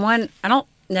against someone, I don't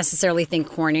necessarily think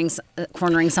cornering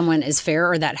someone is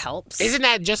fair or that helps. Isn't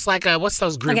that just like what's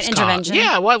those groups like an intervention? Called?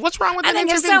 Yeah, what's wrong with an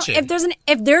intervention?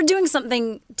 If they're doing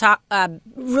something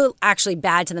real actually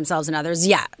bad to themselves and others,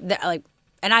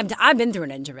 and I've been through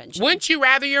an intervention. Wouldn't you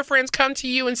rather your friends come to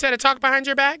you instead of talk behind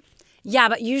your back? Yeah,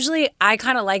 but usually I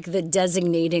kind of like the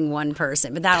designating one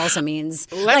person, but that also means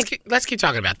let's keep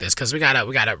talking about this because we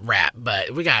gotta wrap,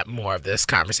 but we got more of this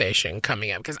conversation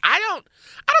coming up because I don't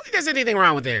think there's anything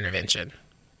wrong with the intervention.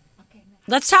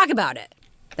 Let's talk about it.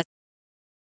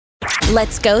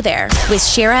 Let's go there with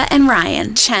Shira and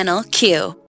Ryan, Channel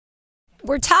Q.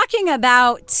 We're talking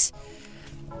about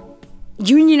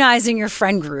unionizing your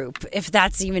friend group, if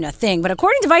that's even a thing. But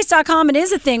according to Vice.com, it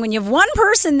is a thing. When you have one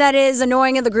person that is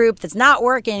annoying in the group that's not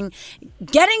working,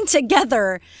 getting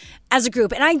together as a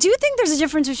group. And I do think there's a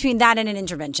difference between that and an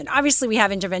intervention. Obviously, we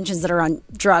have interventions that are on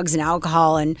drugs and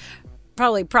alcohol and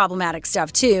probably problematic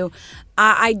stuff too.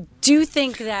 I do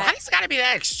think that... Why does it got to be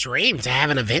that extreme to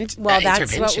have an event? Well,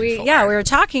 that's what we were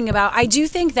talking about. I do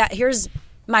think that here's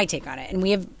my take on it, and we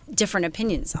have different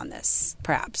opinions on this,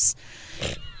 perhaps.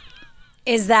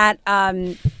 Is that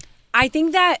I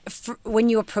think that when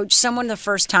you approach someone the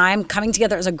first time, coming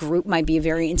together as a group might be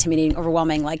very intimidating,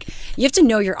 overwhelming. Like, you have to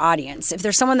know your audience. If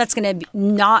there's someone that's going to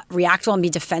not react well and be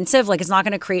defensive, like it's not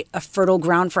going to create a fertile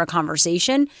ground for a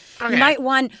conversation. Okay.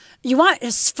 You want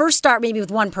to first start maybe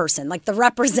with one person, like the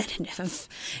representative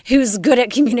who's good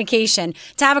at communication,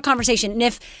 to have a conversation. And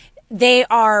if they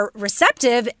are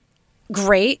receptive,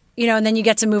 great, and then you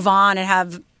get to move on and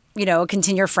have,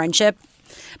 continue your friendship.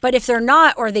 But if they're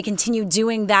not, or they continue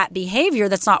doing that behavior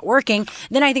that's not working,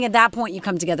 then I think at that point you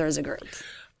come together as a group.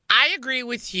 I agree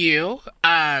with you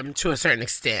to a certain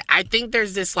extent. I think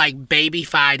there's this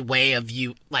baby-fied way of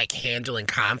you handling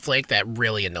conflict that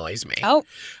really annoys me. Oh,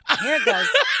 here it goes.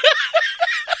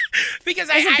 Because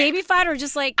is it baby-fied or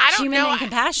just human and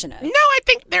compassionate? No, I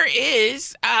think there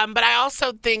is. But I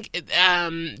also think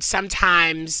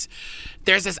sometimes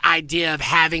there's this idea of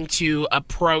having to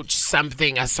approach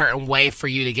something a certain way for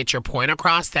you to get your point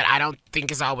across that I don't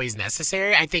think is always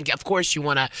necessary. I think, of course, you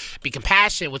want to be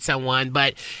compassionate with someone,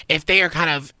 but if they are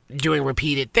kind of doing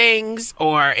repeated things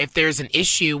or if there's an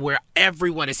issue where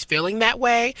everyone is feeling that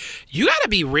way, you got to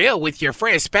be real with your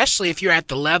friend, especially if you're at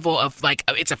the level of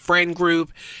it's a friend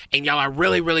group and y'all are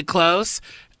really, really close.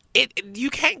 You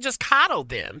can't just coddle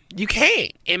them. You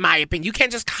can't, in my opinion. You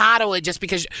can't just coddle it just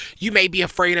because you may be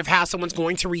afraid of how someone's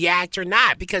going to react or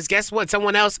not. Because guess what?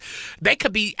 Someone else, they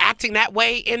could be acting that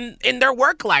way in their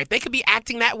work life. They could be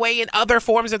acting that way in other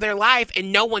forms of their life,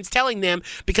 and no one's telling them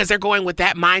because they're going with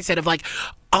that mindset of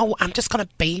oh, I'm just going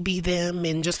to baby them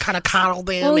and just kind of coddle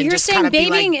them. Well, and you're just saying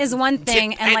babying is one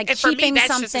thing and keeping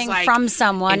something from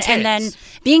someone intense. And then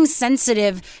being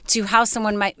sensitive to how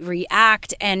someone might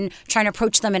react and trying to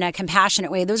approach them in a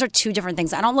compassionate way. Those are two different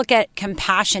things. I don't look at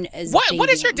compassion as What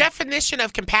is your definition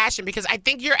of compassion? Because I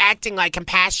think you're acting like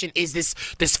compassion is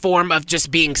this form of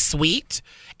just being sweet.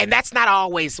 And that's not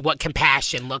always what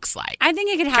compassion looks like. I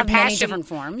think it could have many different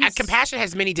forms. Compassion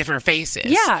has many different faces.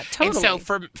 Yeah, totally. And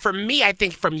so for me, I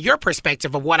think from your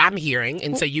perspective of what I'm hearing,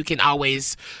 and so you can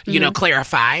always,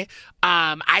 clarify,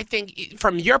 I think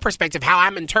from your perspective, how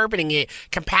I'm interpreting it,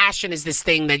 compassion is this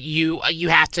thing that you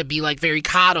have to be very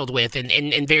coddled with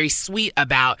and very sweet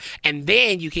about. And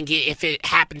then you can get, if it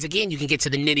happens again, you can get to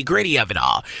the nitty gritty of it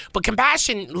all. But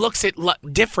compassion looks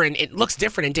different. It looks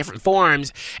different in different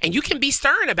forms. And you can be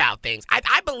stern about things.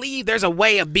 I believe there's a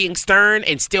way of being stern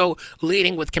and still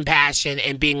leading with compassion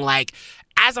and being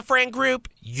as a friend group,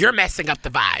 you're messing up the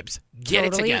vibes. Get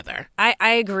it together. I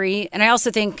agree. And I also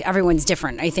think everyone's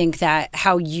different. I think that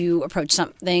how you approach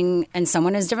something and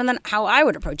someone is different than how I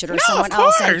would approach it or someone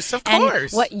else. Of course.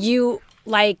 And what you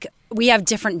we have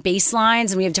different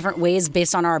baselines and we have different ways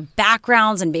based on our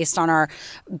backgrounds and based on our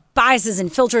biases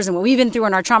and filters and what we've been through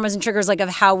and our traumas and triggers, of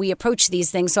how we approach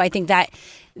these things. So I think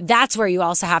that's where you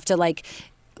also have to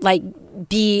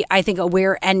be, I think,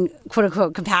 aware and quote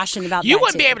unquote compassionate about you that.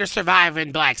 Wouldn't be able to survive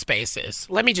in black spaces.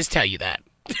 Let me just tell you that.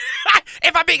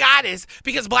 If I'm being honest,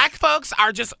 because black folks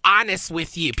are just honest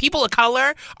with you. People of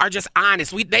color are just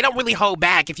honest. They don't really hold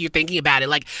back if you're thinking about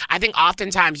it. I think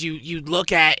oftentimes you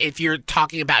look at, if you're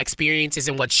talking about experiences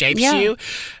and what shapes you,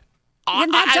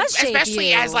 then that does shape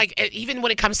especially you. as like even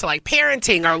when it comes to like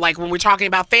parenting or like when we're talking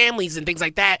about families and things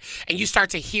like that, and you start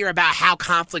to hear about how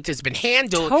conflict has been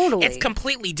handled. Totally. It's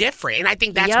completely different, and I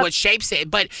think that's what shapes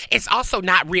it. But it's also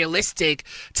not realistic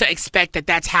to expect that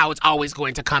that's how it's always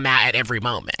going to come out at every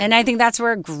moment. And I think that's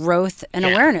where growth and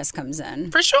awareness comes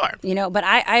in. For sure. You know, but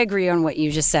I agree on what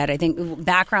you just said. I think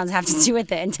backgrounds have to do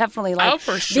with it, and definitely like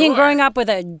for sure. being growing up with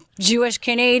a Jewish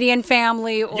Canadian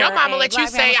family or your mama a let you black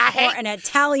say family I hate or an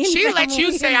Italian She family. let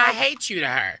you say I hate you to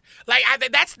her. Like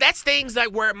that's things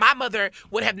like where my mother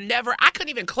would have never. I couldn't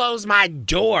even close my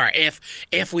door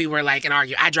if we were like an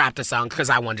argument. I dropped the song because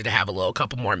I wanted to have a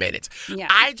couple more minutes. Yeah.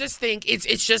 I just think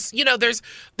it's just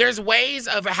there's ways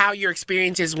of how your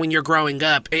experience is when you're growing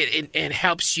up. It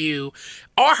helps you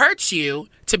or hurts you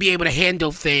to be able to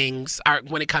handle things or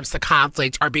when it comes to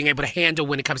conflict, or being able to handle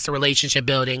when it comes to relationship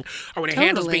building, or when it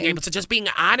handles being able to just being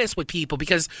honest with people.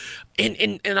 Because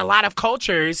in a lot of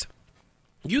cultures,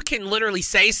 you can literally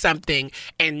say something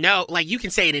and know, like you can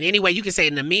say it in any way. You can say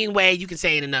it in a mean way. You can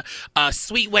say it in a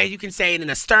sweet way. You can say it in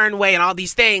a stern way and all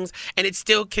these things. And it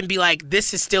still can be like,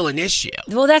 this is still an issue.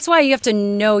 Well, that's why you have to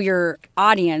know your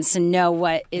audience and know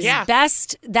what is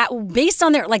best, that based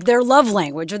on their love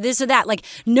language or this or that, like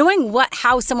knowing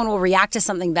how someone will react to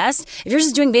something best. If you're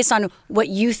just doing based on what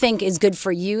you think is good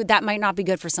for you, that might not be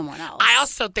good for someone else. I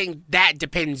also think that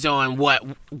depends on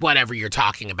whatever you're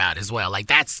talking about as well. Like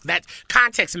that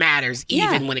context matters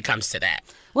even when it comes to that.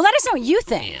 Well, let us know what you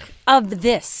think of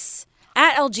this.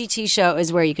 At LGT Show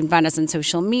is where you can find us on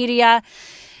social media.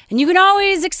 And you can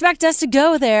always expect us to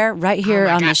go there right here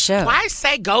on the show. Why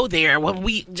say go there when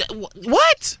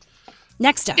what?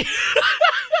 Next up,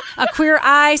 a Queer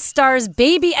Eye stars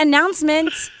baby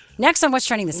announcement. Next on What's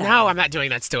Trending This Hour. No, I'm not doing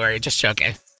that story. Just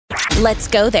joking. Let's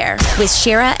go there with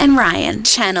Shira and Ryan,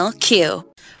 Channel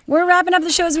Q. We're wrapping up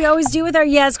the show as we always do with our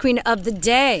Yes Queen of the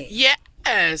Day.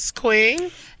 Yes,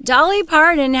 Queen. Dolly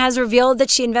Parton has revealed that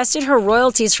she invested her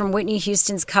royalties from Whitney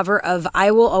Houston's cover of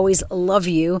I Will Always Love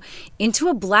You into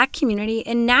a black community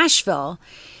in Nashville.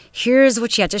 Here's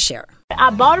what she had to share. I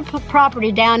bought a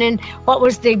property down in what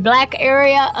was the black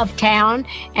area of town,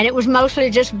 and it was mostly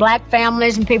just black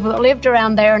families and people that lived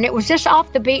around there, and it was just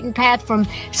off the beaten path from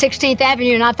 16th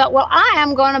Avenue, and I thought, well, I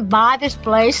am going to buy this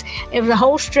place. It was a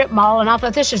whole strip mall, and I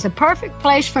thought this is the perfect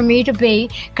place for me to be,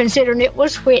 considering it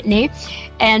was Whitney,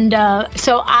 and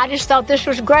so I just thought this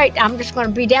was great. I'm just going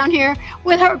to be down here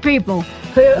with her people,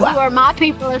 who are my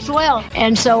people as well,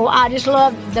 and so I just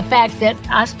love the fact that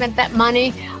I spent that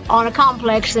money on a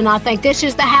complex, and I think this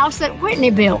is the house that Whitney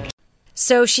built.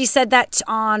 So she said that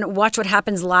on Watch What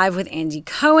Happens Live with Andy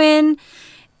Cohen.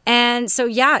 And so,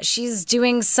 she's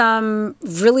doing some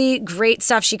really great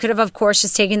stuff. She could have, of course,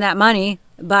 just taken that money,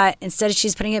 but instead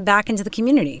she's putting it back into the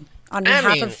community on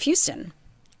behalf of Houston.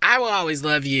 I Will Always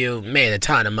Love You made a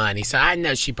ton of money, so I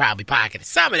know she probably pocketed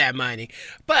some of that money.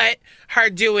 But her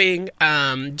doing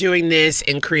this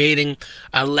and creating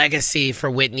a legacy for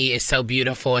Whitney is so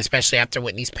beautiful, especially after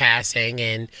Whitney's passing.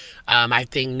 And I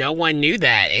think no one knew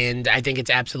that. And I think it's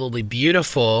absolutely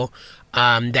beautiful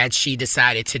that she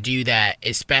decided to do that,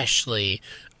 especially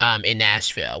in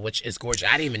Nashville, which is gorgeous.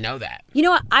 I didn't even know that. You know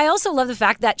what? I also love the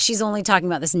fact that she's only talking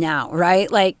about this now,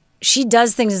 right? Like, she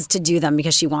does things to do them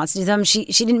because she wants to do them. She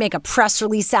didn't make a press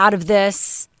release out of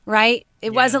this, right?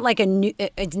 It wasn't like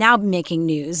it's now making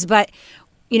news, but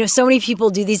so many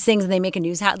people do these things and they make a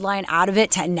news headline out of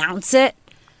it to announce it.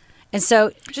 And so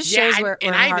it just shows where her I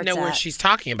even heart's know where at. she's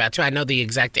talking about too. I know the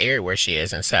exact area where she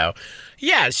is. And so,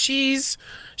 she's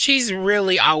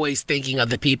really always thinking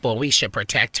of the people. We should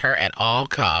protect her at all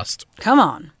costs. Come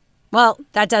on. Well,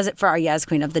 that does it for our Yes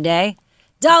Queen of the Day.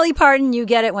 Dolly Parton, you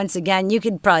get it once again. You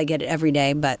could probably get it every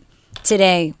day, but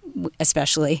today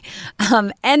especially.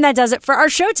 And that does it for our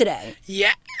show today.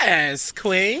 Yes,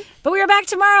 Queen. But we are back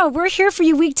tomorrow. We're here for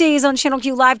you weekdays on Channel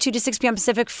Q Live, 2 to 6 p.m.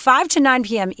 Pacific, 5 to 9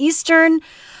 p.m. Eastern.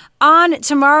 On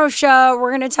tomorrow's show,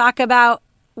 we're going to talk about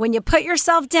when you put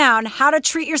yourself down, how to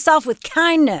treat yourself with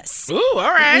kindness. Ooh,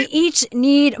 all right. We each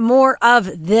need more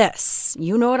of this.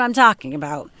 You know what I'm talking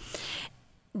about.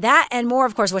 That and more,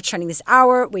 of course, What's Trending This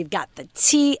Hour. We've got the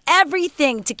tea,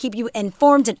 everything to keep you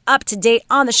informed and up to date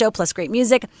on the show, plus great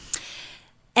music.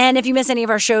 And if you miss any of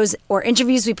our shows or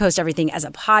interviews, we post everything as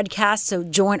a podcast. So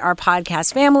join our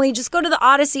podcast family. Just go to the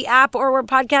Odyssey app or where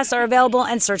podcasts are available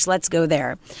and search Let's Go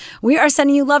There. We are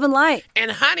sending you love and light.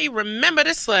 And honey, remember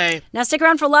to slay. Now stick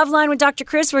around for Loveline with Dr.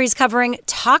 Chris, where he's covering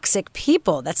toxic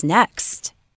people. That's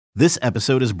next. This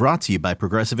episode is brought to you by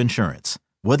Progressive Insurance.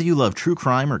 Whether you love true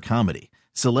crime or comedy,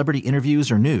 celebrity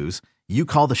interviews or news, you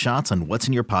call the shots on what's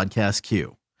in your podcast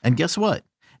queue. And guess what?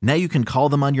 Now you can call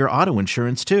them on your auto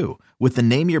insurance too with the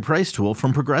Name Your Price tool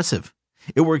from Progressive.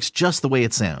 It works just the way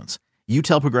it sounds. You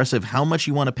tell Progressive how much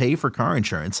you want to pay for car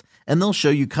insurance, and they'll show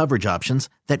you coverage options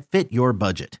that fit your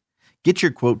budget. Get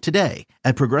your quote today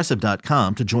at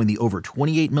Progressive.com to join the over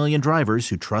 28 million drivers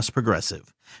who trust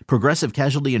Progressive. Progressive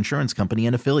Casualty Insurance Company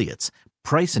and Affiliates.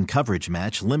 Price and coverage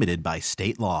match limited by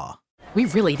state law. We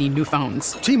really need new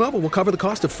phones. T-Mobile will cover the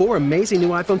cost of 4 amazing new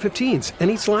iPhone 15s, and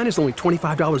each line is only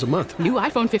 $25 a month. New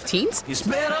iPhone 15s? It's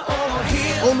better over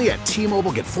here. Only at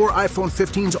T-Mobile, get 4 iPhone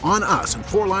 15s on us and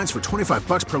 4 lines for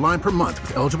 $25 per line per month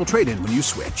with eligible trade-in when you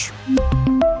switch.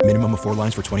 Minimum of 4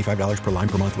 lines for $25 per line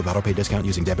per month with autopay discount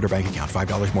using debit or bank account.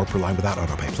 $5 more per line without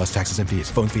autopay, plus taxes and fees.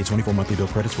 Phone fee at 24 monthly bill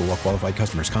credits for well-qualified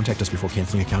customers. Contact us before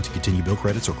canceling account to continue bill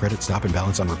credits or credit stop and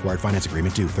balance on required finance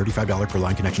agreement due. $35 per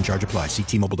line connection charge applies. See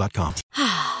T-Mobile.com.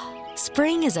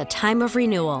 Spring is a time of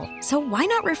renewal, so why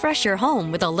not refresh your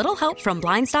home with a little help from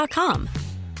Blinds.com?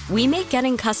 We make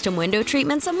getting custom window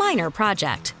treatments a minor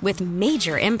project with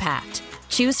major impact.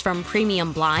 Choose from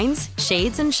premium blinds,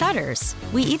 shades, and shutters.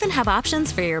 We even have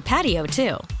options for your patio,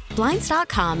 too.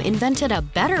 Blinds.com invented a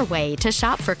better way to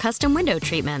shop for custom window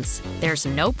treatments. There's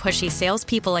no pushy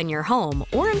salespeople in your home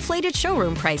or inflated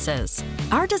showroom prices.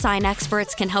 Our design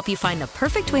experts can help you find the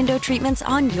perfect window treatments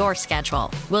on your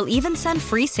schedule. We'll even send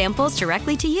free samples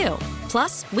directly to you.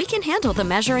 Plus, we can handle the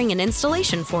measuring and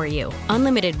installation for you.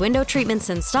 Unlimited window treatments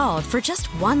installed for just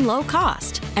one low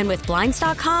cost. And with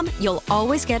Blinds.com, you'll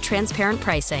always get transparent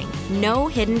pricing. No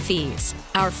hidden fees.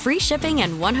 Our free shipping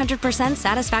and 100%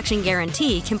 satisfaction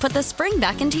guarantee can put the spring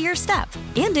back into your step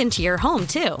and into your home,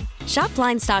 too. Shop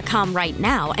Blinds.com right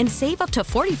now and save up to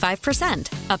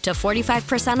 45%. Up to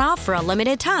 45% off for a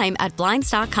limited time at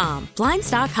Blinds.com.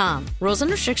 Blinds.com. Rules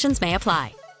and restrictions may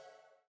apply.